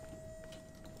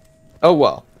 Oh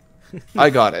well. I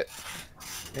got it.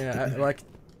 Yeah, like.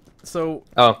 So.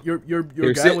 Oh. Your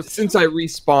Here, guy was. since I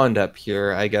respawned up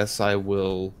here, I guess I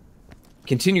will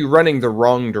continue running the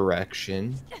wrong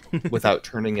direction without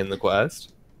turning in the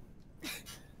quest.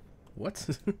 What?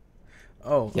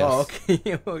 Oh, Yes. oh,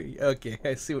 okay. Okay,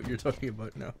 I see what you're talking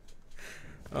about now.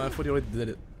 I thought you already did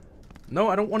it. No,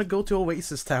 I don't want to go to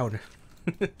Oasis Town.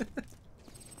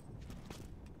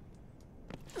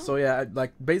 So yeah,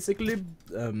 like basically,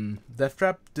 Death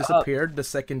Trap disappeared the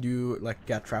second you like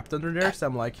got trapped under there. So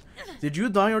I'm like, did you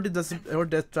die or did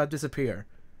Death Trap disappear?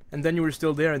 And then you were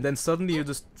still there, and then suddenly you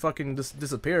just fucking just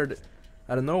disappeared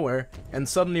out of nowhere, and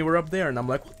suddenly we're up there, and I'm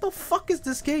like, what the fuck is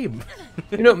this game?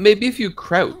 You know, maybe if you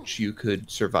crouch, you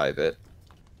could survive it.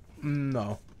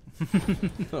 No.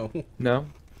 No. No?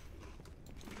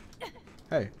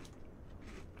 Hey.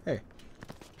 Hey.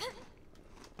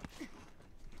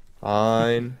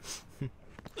 Fine.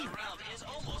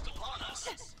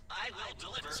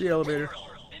 See you, elevator.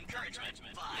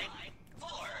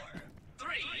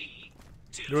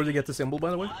 You already get the symbol, by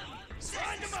the way?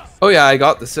 Oh yeah, I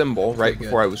got the symbol right Okay,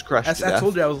 before I was crushed As to I death.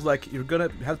 told you, I was like, you're gonna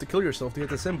have to kill yourself to get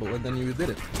the symbol, and then you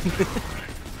did it.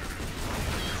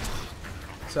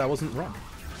 So I wasn't wrong.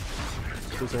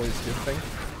 so it's always a good thing.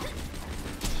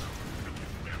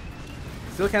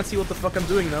 Still can't see what the fuck I'm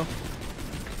doing though.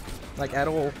 Like at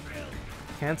all.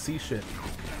 Can't see shit.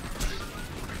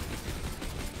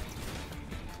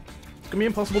 It's gonna be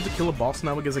impossible to kill a boss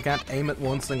now because I can't aim at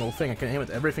one single thing. I can aim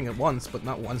at everything at once, but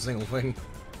not one single thing.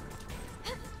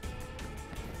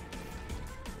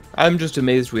 I'm just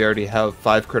amazed we already have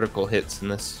 5 critical hits in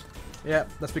this. Yeah,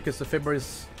 that's because the Fibber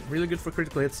is really good for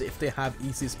critical hits if they have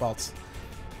easy spots.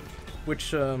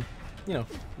 Which, you know,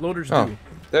 loaders do.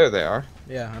 There they are.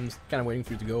 Yeah, I'm just kind of waiting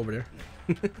for you to go over there.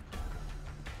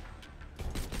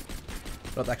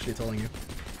 Not actually telling you.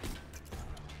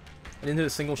 I didn't hit a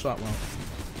single shot well.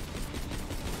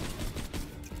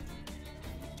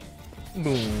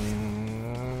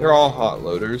 Boom. They're all hot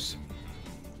loaders.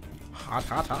 Hot,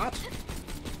 hot, hot.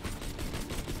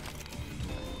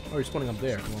 Oh, you're spawning up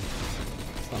there. Well,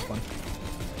 that's not fun.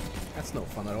 That's no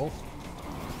fun at all.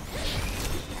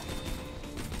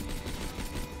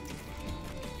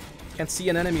 Can't see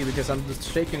an enemy because I'm just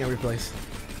shaking every place.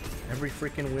 Every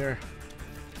freaking where.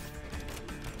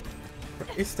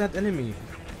 Where is that enemy?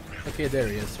 Okay, there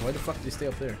he is. Why the fuck did he stay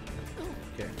up there?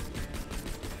 Okay.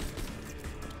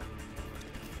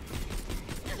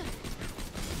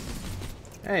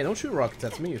 Hey, don't shoot rockets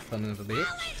at me, you fun of a bitch.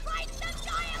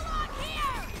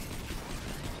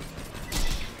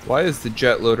 Why is the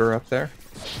jet loader up there?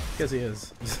 Because he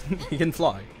is. He can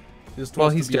fly. Well,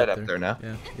 he's dead up there now.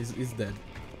 Yeah, he's dead.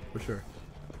 For sure.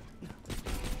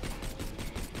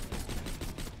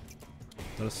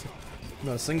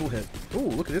 Not a single hit. Ooh,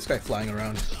 look at this guy flying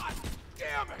around.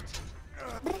 Damn it!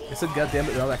 I said goddamn it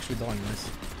without actually dying. Nice.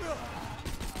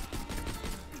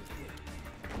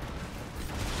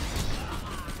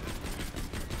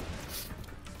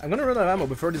 I'm gonna run out of ammo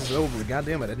before this is over. God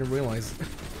damn it, I didn't realize.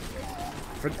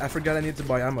 I forgot I need to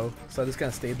buy ammo, so I just kind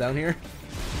of stayed down here.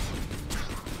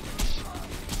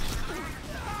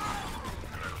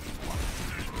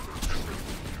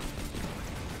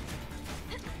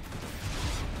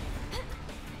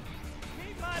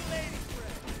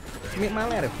 Meet my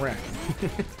lady friend.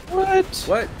 What?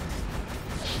 What?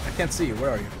 I can't see you.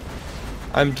 Where are you?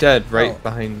 I'm dead right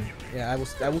behind. Yeah, I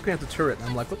was looking at the turret and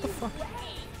I'm like, what the fuck?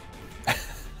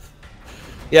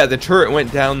 Yeah, the turret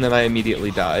went down, then I immediately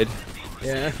died.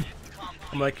 Yeah.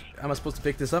 I'm like, am I supposed to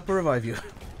pick this up or revive you?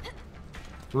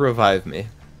 Revive me.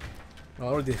 Well,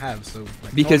 I already have, so...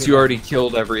 Like, Because you already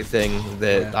killed everything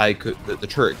that Yeah. that the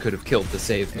turret could have killed to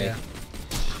save me. Yeah.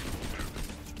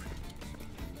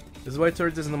 This is why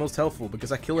turret isn't the most helpful,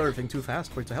 because I kill everything too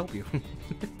fast for it to help you.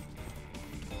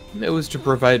 It was to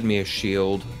provide me a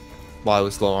shield while I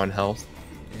was low on health.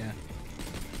 Yeah.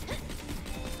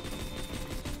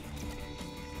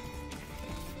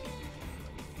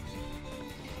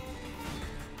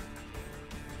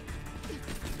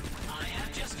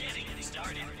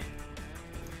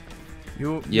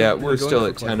 Yeah, you're we're going still for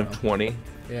at quite 10 a of while. 20.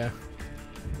 Yeah.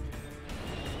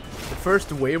 The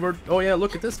first wayward... Oh yeah,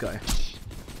 look at this guy.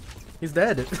 He's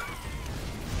dead.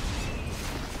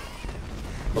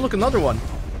 Oh look, another one.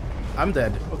 I'm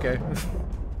dead. Okay.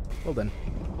 Well then.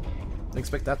 Didn't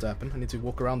expect that to happen. I need to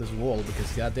walk around this wall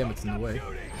because goddamn it's in the way.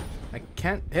 I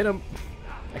can't hit him.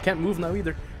 I can't move now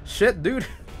either. Shit, dude.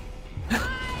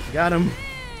 Got him.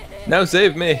 Now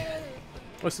save me!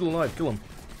 Oh, he's still alive. Kill him.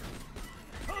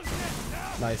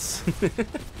 Nice.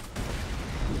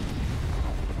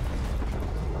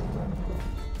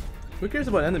 Who cares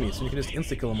about enemies? You can just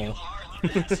insta-kill them all.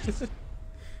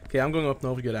 Okay, I'm going up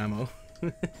now to get ammo.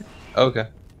 Okay.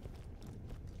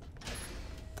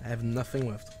 I have nothing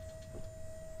left.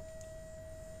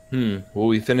 Will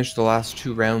we finish the last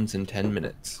 2 rounds in 10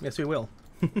 minutes? Yes, we will.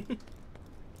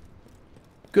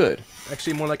 Good.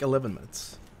 Actually, more like 11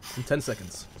 minutes. In 10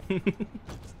 seconds.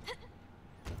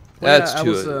 That's yeah,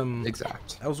 too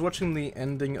exact. I was watching the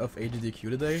ending of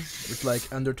AGDQ today, with like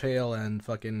Undertale and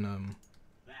fucking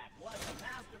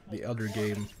the other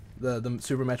game, the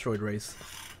Super Metroid race.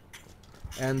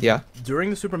 And Yeah. during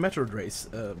the Super Metroid race,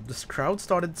 this crowd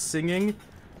started singing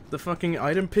the fucking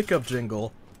item pickup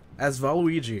jingle as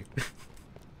Waluigi.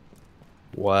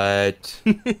 What?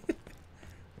 I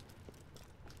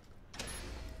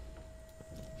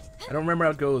don't remember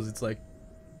how it goes. It's like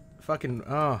fucking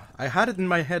I had it in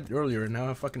my head earlier and now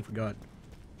I fucking forgot.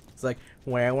 It's like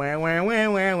wah wah wah wah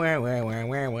wah wah wah wah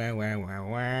wah wah wah wah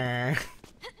wah.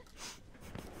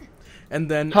 And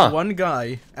then one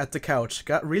guy at the couch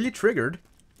got really triggered,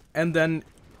 and then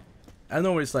I don't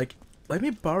know, it's like, let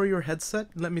me borrow your headset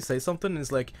and let me say something. And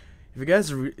it's like, if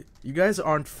you guys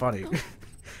aren't funny.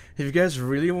 If you guys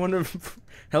really want to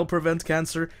help prevent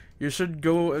cancer, you should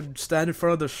go and stand in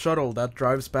front of the shuttle that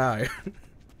drives by.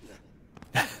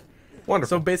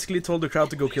 Wonderful. So basically told the crowd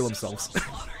to go kill themselves.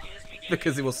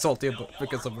 Because he was salty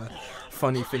because of a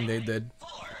funny thing they did.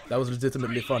 That was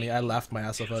legitimately funny. I laughed my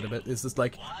ass off out of it. It's just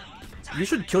like, you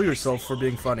should kill yourself for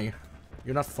being funny.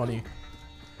 You're not funny.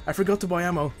 I forgot to buy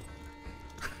ammo.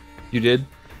 You did?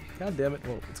 God damn it.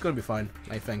 Well, it's gonna be fine,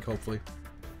 I think, hopefully.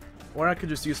 Or I could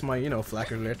just use my, you know,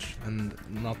 flacker glitch and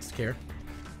not care.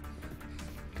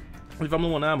 If I'm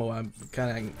low on ammo, I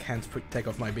kinda can't take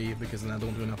off my B because then I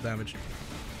don't do enough damage.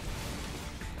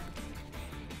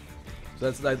 So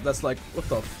that's like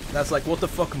what the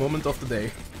fuck moment of the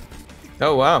day.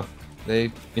 Oh wow.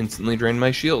 They instantly drained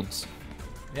my shields.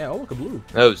 Yeah, oh look, a blue.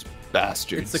 Those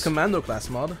bastards. It's a commando class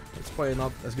mod. It's probably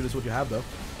not as good as what you have though.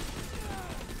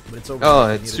 But it's over. Oh,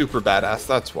 it's super badass,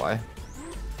 that's why.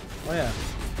 Oh yeah.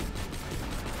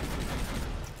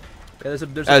 Yeah, there's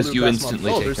a As blue you class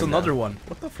instantly mod. Oh, take there's them another down. one.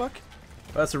 What the fuck?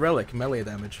 Oh, that's a relic, melee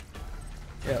damage.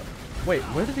 Yeah. Wait,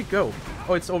 where did it go?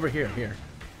 Oh, it's over here. Here.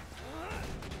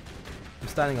 I'm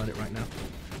standing on it right now.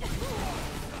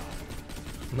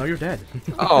 No, you're dead.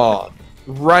 Oh,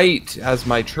 right as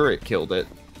my turret killed it.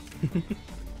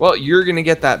 Well, you're gonna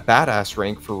get that badass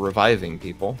rank for reviving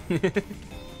people.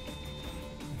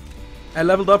 I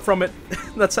leveled up from it.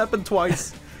 That's happened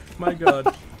twice. My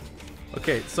god.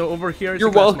 Okay, so over here is You're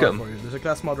a class welcome. mod for you. There's a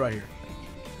class mod right here.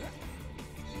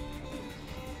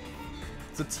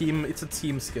 It's a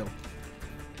team skill.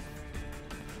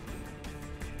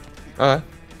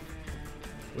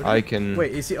 Where I did- can...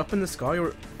 Wait, is he up in the sky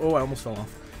or... Oh, I almost fell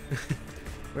off.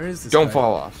 Where is this Don't guy?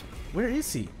 fall off. Where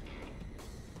is he?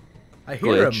 I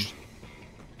hear Glitch. him.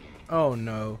 Oh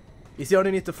no. Is he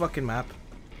underneath the fucking map?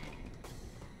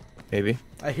 Maybe.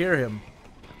 I hear him.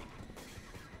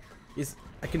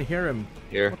 I can hear him.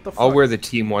 Here. What the I'll fuck? wear the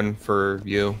team one for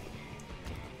you.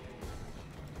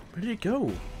 Where did he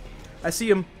go? I see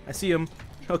him. I see him.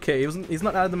 Okay, he's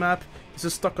not out of the map. He's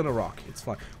just stuck on a rock. It's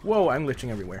fine. Whoa, I'm glitching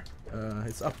everywhere.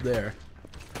 It's up there.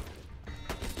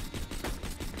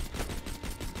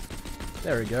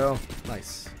 There we go.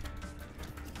 Nice.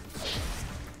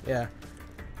 Yeah.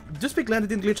 Just be glad it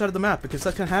didn't glitch out of the map, because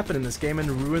that can happen in this game and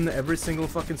ruin every single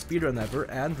fucking speedrun ever,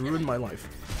 and ruin my life.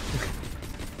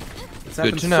 It's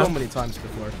happened to know. so many times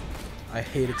before. I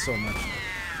hate it so much.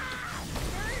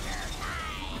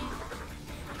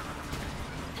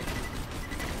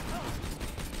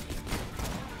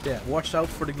 Yeah, watch out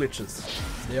for the glitches.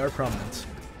 They are prominent.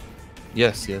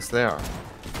 Yes, yes, they are.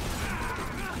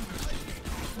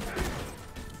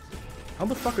 How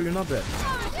the fuck are you not dead?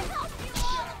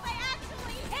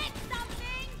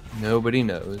 Nobody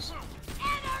knows.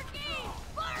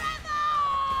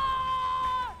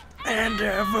 And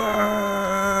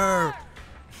ever!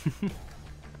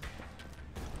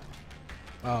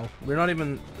 Wow, we're not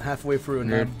even halfway through and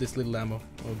Weird. have this little ammo.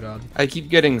 Oh god. I keep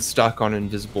getting stuck on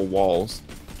invisible walls.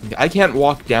 I can't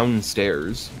walk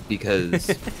downstairs because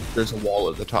there's a wall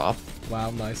at the top.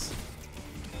 Wow, nice.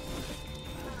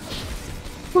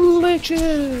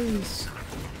 Glitches!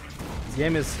 This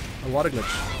game is a lot of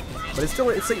glitch. But it's still,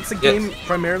 it's a game,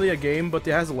 primarily a game, but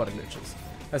it has a lot of glitches.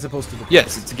 As opposed to the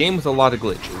Yes, it's a game with a lot of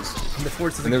glitches. And the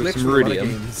Force is a And there was glitch some with a lot of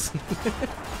Rudium. games.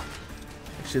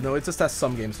 Actually, no, it just has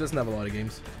some games. It doesn't have a lot of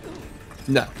games.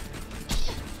 No.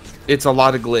 It's a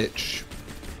lot of glitch.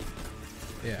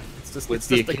 Yeah, it's just, With it's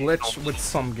the just a glitch occasional- with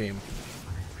some game.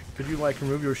 Could you, like,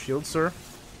 remove your shield, sir?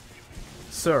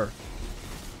 Sir.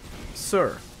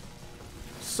 Sir.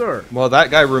 Sir. Well,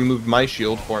 that guy removed my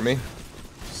shield for me.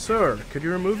 Sir, could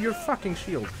you remove your fucking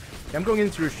shield? Okay, I'm going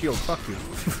into your shield, fuck you.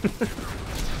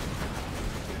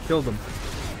 Kill them.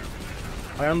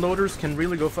 Iron loaders can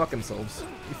really go fuck themselves,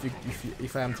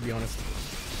 if I am to be honest.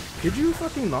 Did you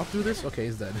fucking not do this? Okay,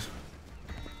 he's dead.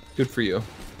 Good for you.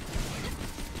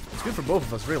 It's good for both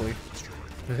of us, really.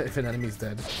 If an enemy's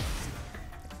dead.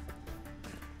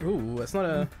 Ooh, that's not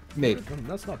a... Maybe.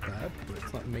 That's not bad, but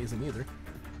it's not amazing either.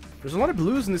 There's a lot of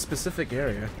blues in this specific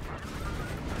area.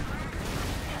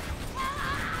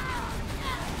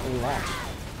 A lot.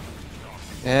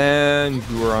 And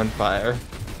you were on fire.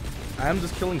 I'm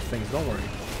just killing things, don't worry.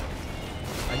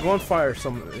 I go on fire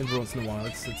every once in a while,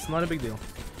 it's not a big deal.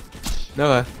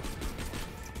 No,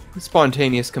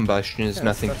 spontaneous combustion is Yes,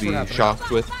 nothing that's to what be happened.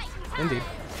 shocked with. Indeed.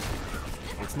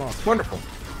 It's not. Wonderful.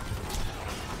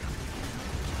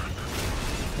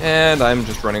 And I'm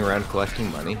just running around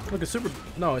collecting money. Look, a super...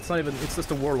 No, it's not even... It's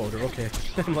just a warloader, okay.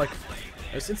 I'm like...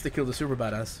 I since they killed the super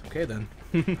badass. Okay, then.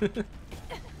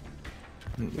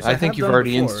 Which I think have you've done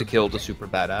already before. insta-killed a super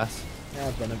badass. Yeah,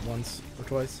 I've done it once or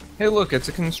twice. Hey look, it's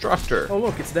a constructor. Oh,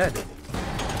 look, it's dead.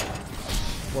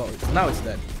 Well, now it's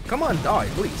dead. Come on, die,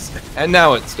 please. And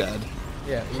now it's dead.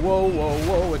 Yeah. Whoa, whoa,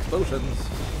 whoa, explosions.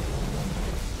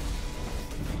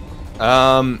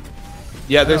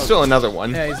 Yeah, there's still another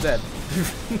one. Yeah, he's dead.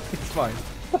 It's fine.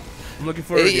 I'm looking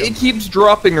for It keeps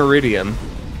dropping iridium.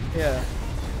 Yeah.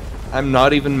 I'm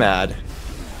not even mad.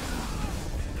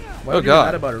 Why Oh are you god.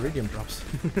 mad about iridium drops?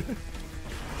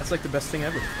 That's like the best thing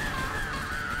ever.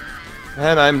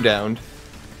 And I'm downed.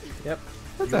 Yep.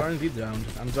 You are indeed downed.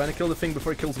 I'm trying to kill the thing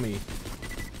before it kills me.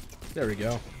 There we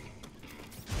go.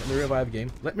 Let me revive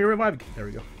game. Let me revive. There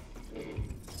we go.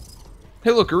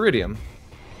 Hey, look, iridium.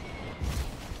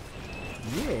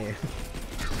 Yeah.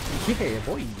 Yeah,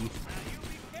 boy.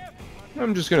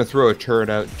 I'm just gonna throw a turret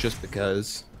out just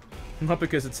because. Not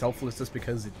because it's helpful, it's just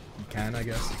because you can, I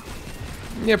guess.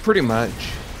 Yeah, pretty much.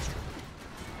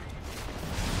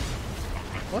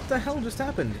 What the hell just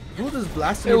happened? Who just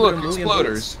blasted Hey, me look, with a million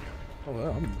exploders. bullets? Oh,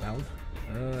 well, I'm down.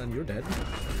 And you're dead.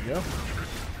 There we go.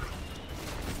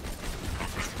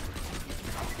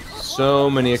 So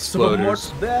many So exploders.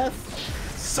 much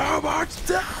death! So much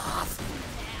death!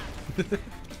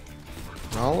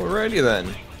 Alrighty then.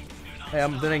 Hey,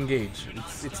 I'm then engaged.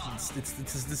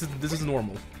 This is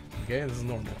normal. Okay, this is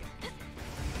normal.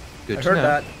 Good I to heard know.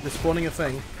 that. They're spawning a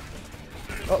thing.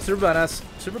 Oh, super badass.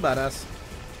 Super badass.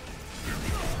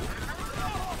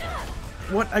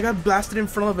 What? I got blasted in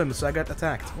front of him, so I got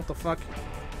attacked. What the fuck?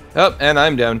 Oh, and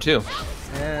I'm down too.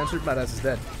 And super badass is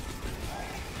dead.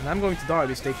 And I'm going to die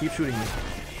because they keep shooting me.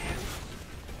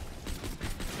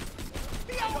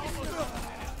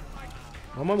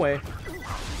 On my way.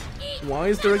 Why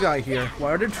is there a guy here?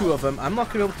 Why are there two of them? I'm not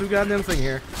gonna be able to do goddamn thing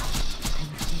here.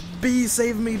 B,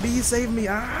 save me! B, save me!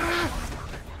 Ah!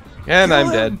 And Kill I'm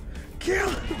him! dead. Kill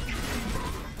him!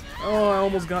 Oh, I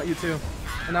almost got you too.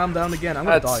 And now I'm down again. I'm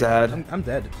gonna That's die. sad. I'm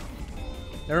dead.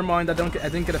 Never mind. I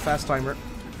didn't get a fast timer.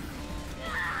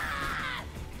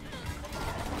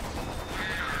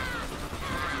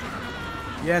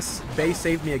 Yes, Bay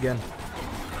saved me again.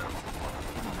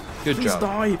 Good Please job.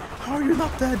 die! How are you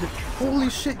not dead? Holy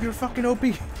shit, you're fucking OP.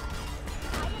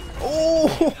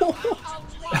 Oh!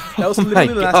 That was Oh literally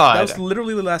my the last. God. That was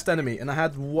literally the last enemy, and I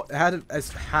had it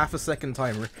as half a second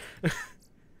timer.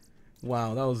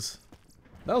 Wow, that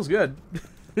was good.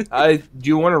 Do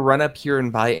you want to run up here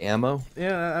and buy ammo?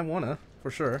 Yeah, I wanna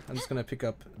for sure. I'm just gonna pick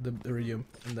up the iridium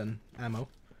and then ammo,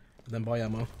 and then buy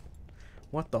ammo.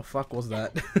 What the fuck was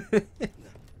that?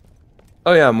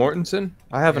 Oh yeah, Mortensen.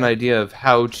 I have an idea of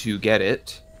how to get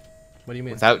it What do you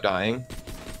mean? without dying.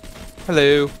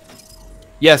 Hello.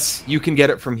 Yes, you can get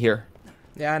it from here.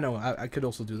 Yeah, I know. I could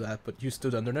also do that, but you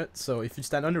stood under it, so if you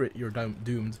stand under it, you're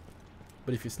doomed.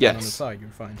 But if you stand on the Yes. side,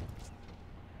 you're fine.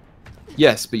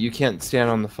 Yes, but you can't stand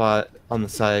on the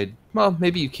side. Well,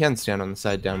 maybe you can stand on the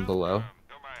side down below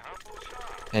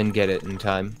and get it in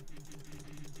time.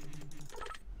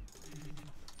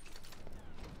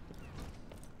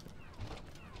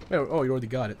 Oh, you already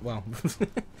got it. Wow.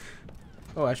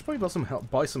 Oh, I should probably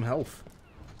buy some health.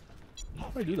 How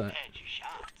do I do that?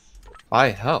 Buy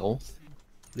health.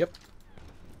 Yep.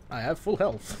 I have full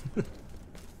health.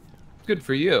 Good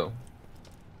for you.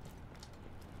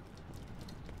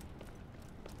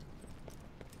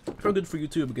 Very good for you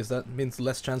too, because that means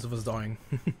less chance of us dying.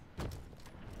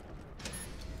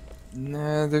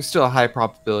 Nah, there's still a high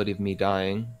probability of me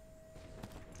dying.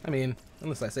 I mean,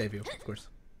 unless I save you, of course.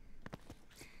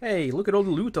 Hey, look at all the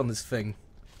loot on this thing.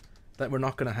 That we're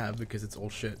not gonna have because it's all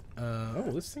shit.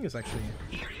 Oh, this thing is actually...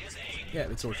 Yeah,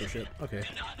 it's also shit. Okay.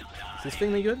 Is this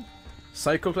thing any good?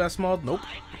 Psycho class mod? Nope.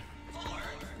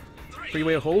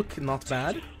 Freeway Hulk? Not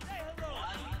bad.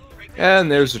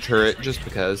 And there's a turret, just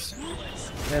because.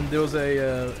 And there was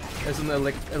a there's an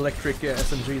electric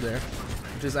SMG there,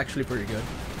 which is actually pretty good.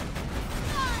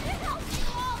 It helps you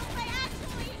all if I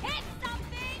actually hit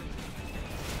something!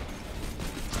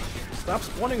 Stop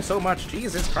spawning so much,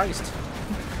 Jesus Christ!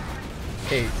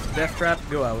 Hey, Death Trap,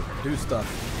 go out, do stuff,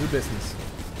 do business.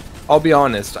 I'll be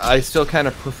honest, I still kind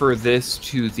of prefer this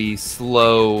to the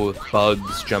slow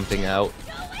bugs jumping out.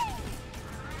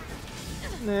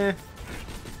 Nah.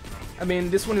 I mean,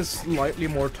 this one is slightly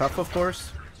more tough, of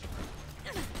course.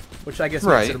 Which I guess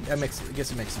makes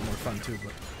it makes it more fun too,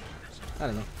 but I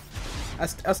don't know.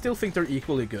 I still think they're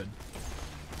equally good.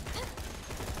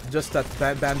 Just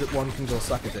that Bandit one can go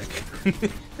suck a dick.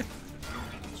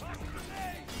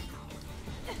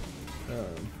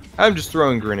 I'm just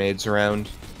throwing grenades around.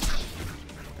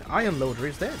 Iron Loader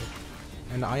is dead.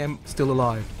 And I am still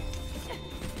alive.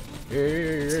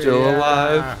 Still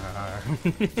alive?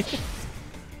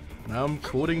 Now I'm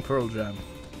quoting Pearl Jam.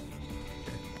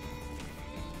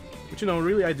 Which, you know,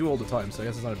 really I do all the time, so I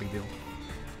guess it's not a big deal.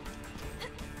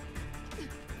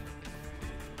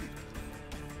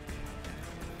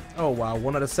 Oh wow,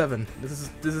 1 out of 7. This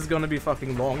is gonna be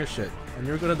fucking long as shit. And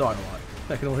you're gonna die a lot.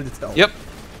 I can already tell. Yep.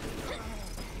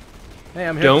 Hey,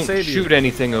 I'm here to Don't save you. shoot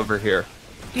anything over here.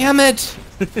 Damn it!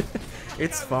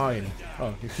 It's fine.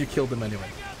 Oh, you killed him anyway.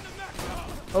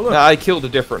 Oh look, Nah, I killed a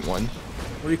different one.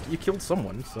 well, you killed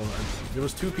someone. So there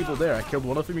was 2 people there. I killed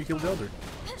one of them. You killed the other.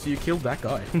 So you killed that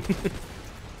guy.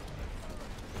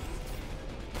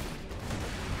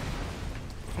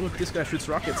 Look, this guy shoots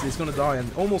rockets. And he's gonna die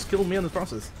and almost killed me in the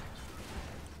process.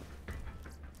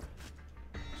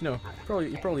 You know,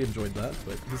 he probably enjoyed that,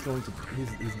 but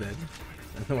he's dead.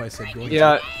 I know I said going.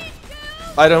 Yeah.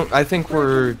 I think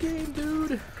we're Game,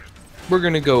 dude.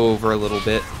 gonna go over a little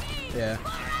bit. Yeah.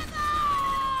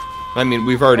 I mean,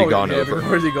 we've already gone yeah, over. We've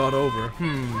already gone over.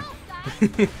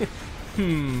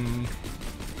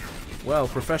 Well,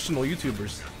 professional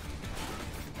YouTubers.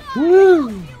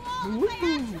 Woo!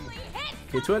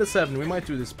 Okay, 2 out of 7. We might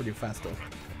do this pretty fast though.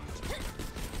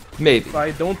 Maybe. If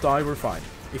I don't die, we're fine.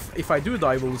 If I do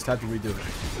die, we'll just have to redo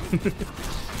it.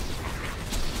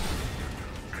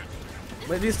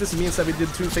 But at least this means that we did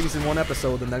 2 things in 1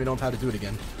 episode, and then we don't have to do it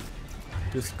again.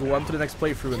 Just go on to the next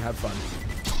playthrough and have fun.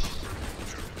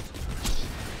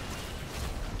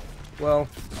 Well,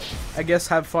 I guess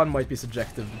have fun might be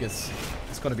subjective, because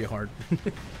it's gonna be hard.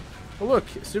 Oh look,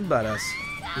 super badass.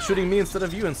 You're shooting me instead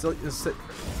of you,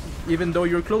 even though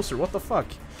you're closer. What the fuck?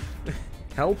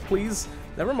 Help, please.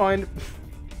 Never mind.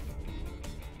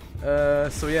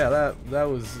 So yeah, that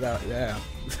was that. Yeah.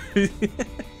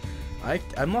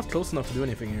 I'm not close enough to do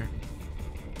anything here.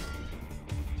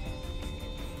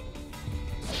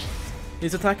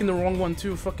 He's attacking the wrong one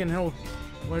too. Fucking hell!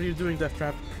 Why are you doing that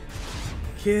crap?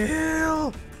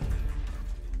 Kill!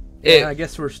 Yeah, I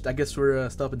guess we're stopping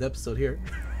the episode here.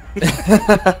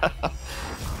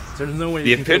 There's no way.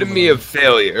 The epitome of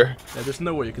failure. Yeah, there's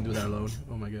no way you can do that alone.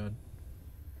 Oh my god.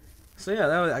 So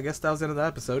yeah, I guess that was the end of the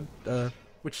episode,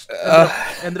 which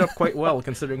ended up quite well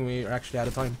considering we are actually out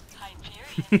of time.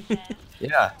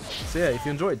 Yeah. So yeah, if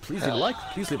you enjoyed, please leave a like,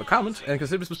 please leave a comment, and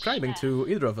consider subscribing to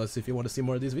either of us if you want to see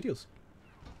more of these videos.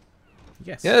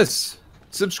 Yes. Yes.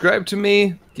 Subscribe to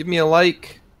me. Give me a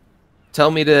like. Tell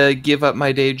me to give up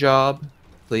my day job,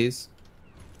 please.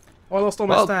 Oh, I lost all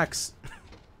my stacks.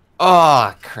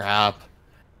 Aw, crap.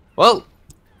 Well,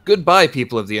 goodbye,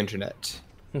 people of the internet.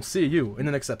 We'll see you in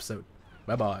the next episode.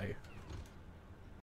 Bye bye.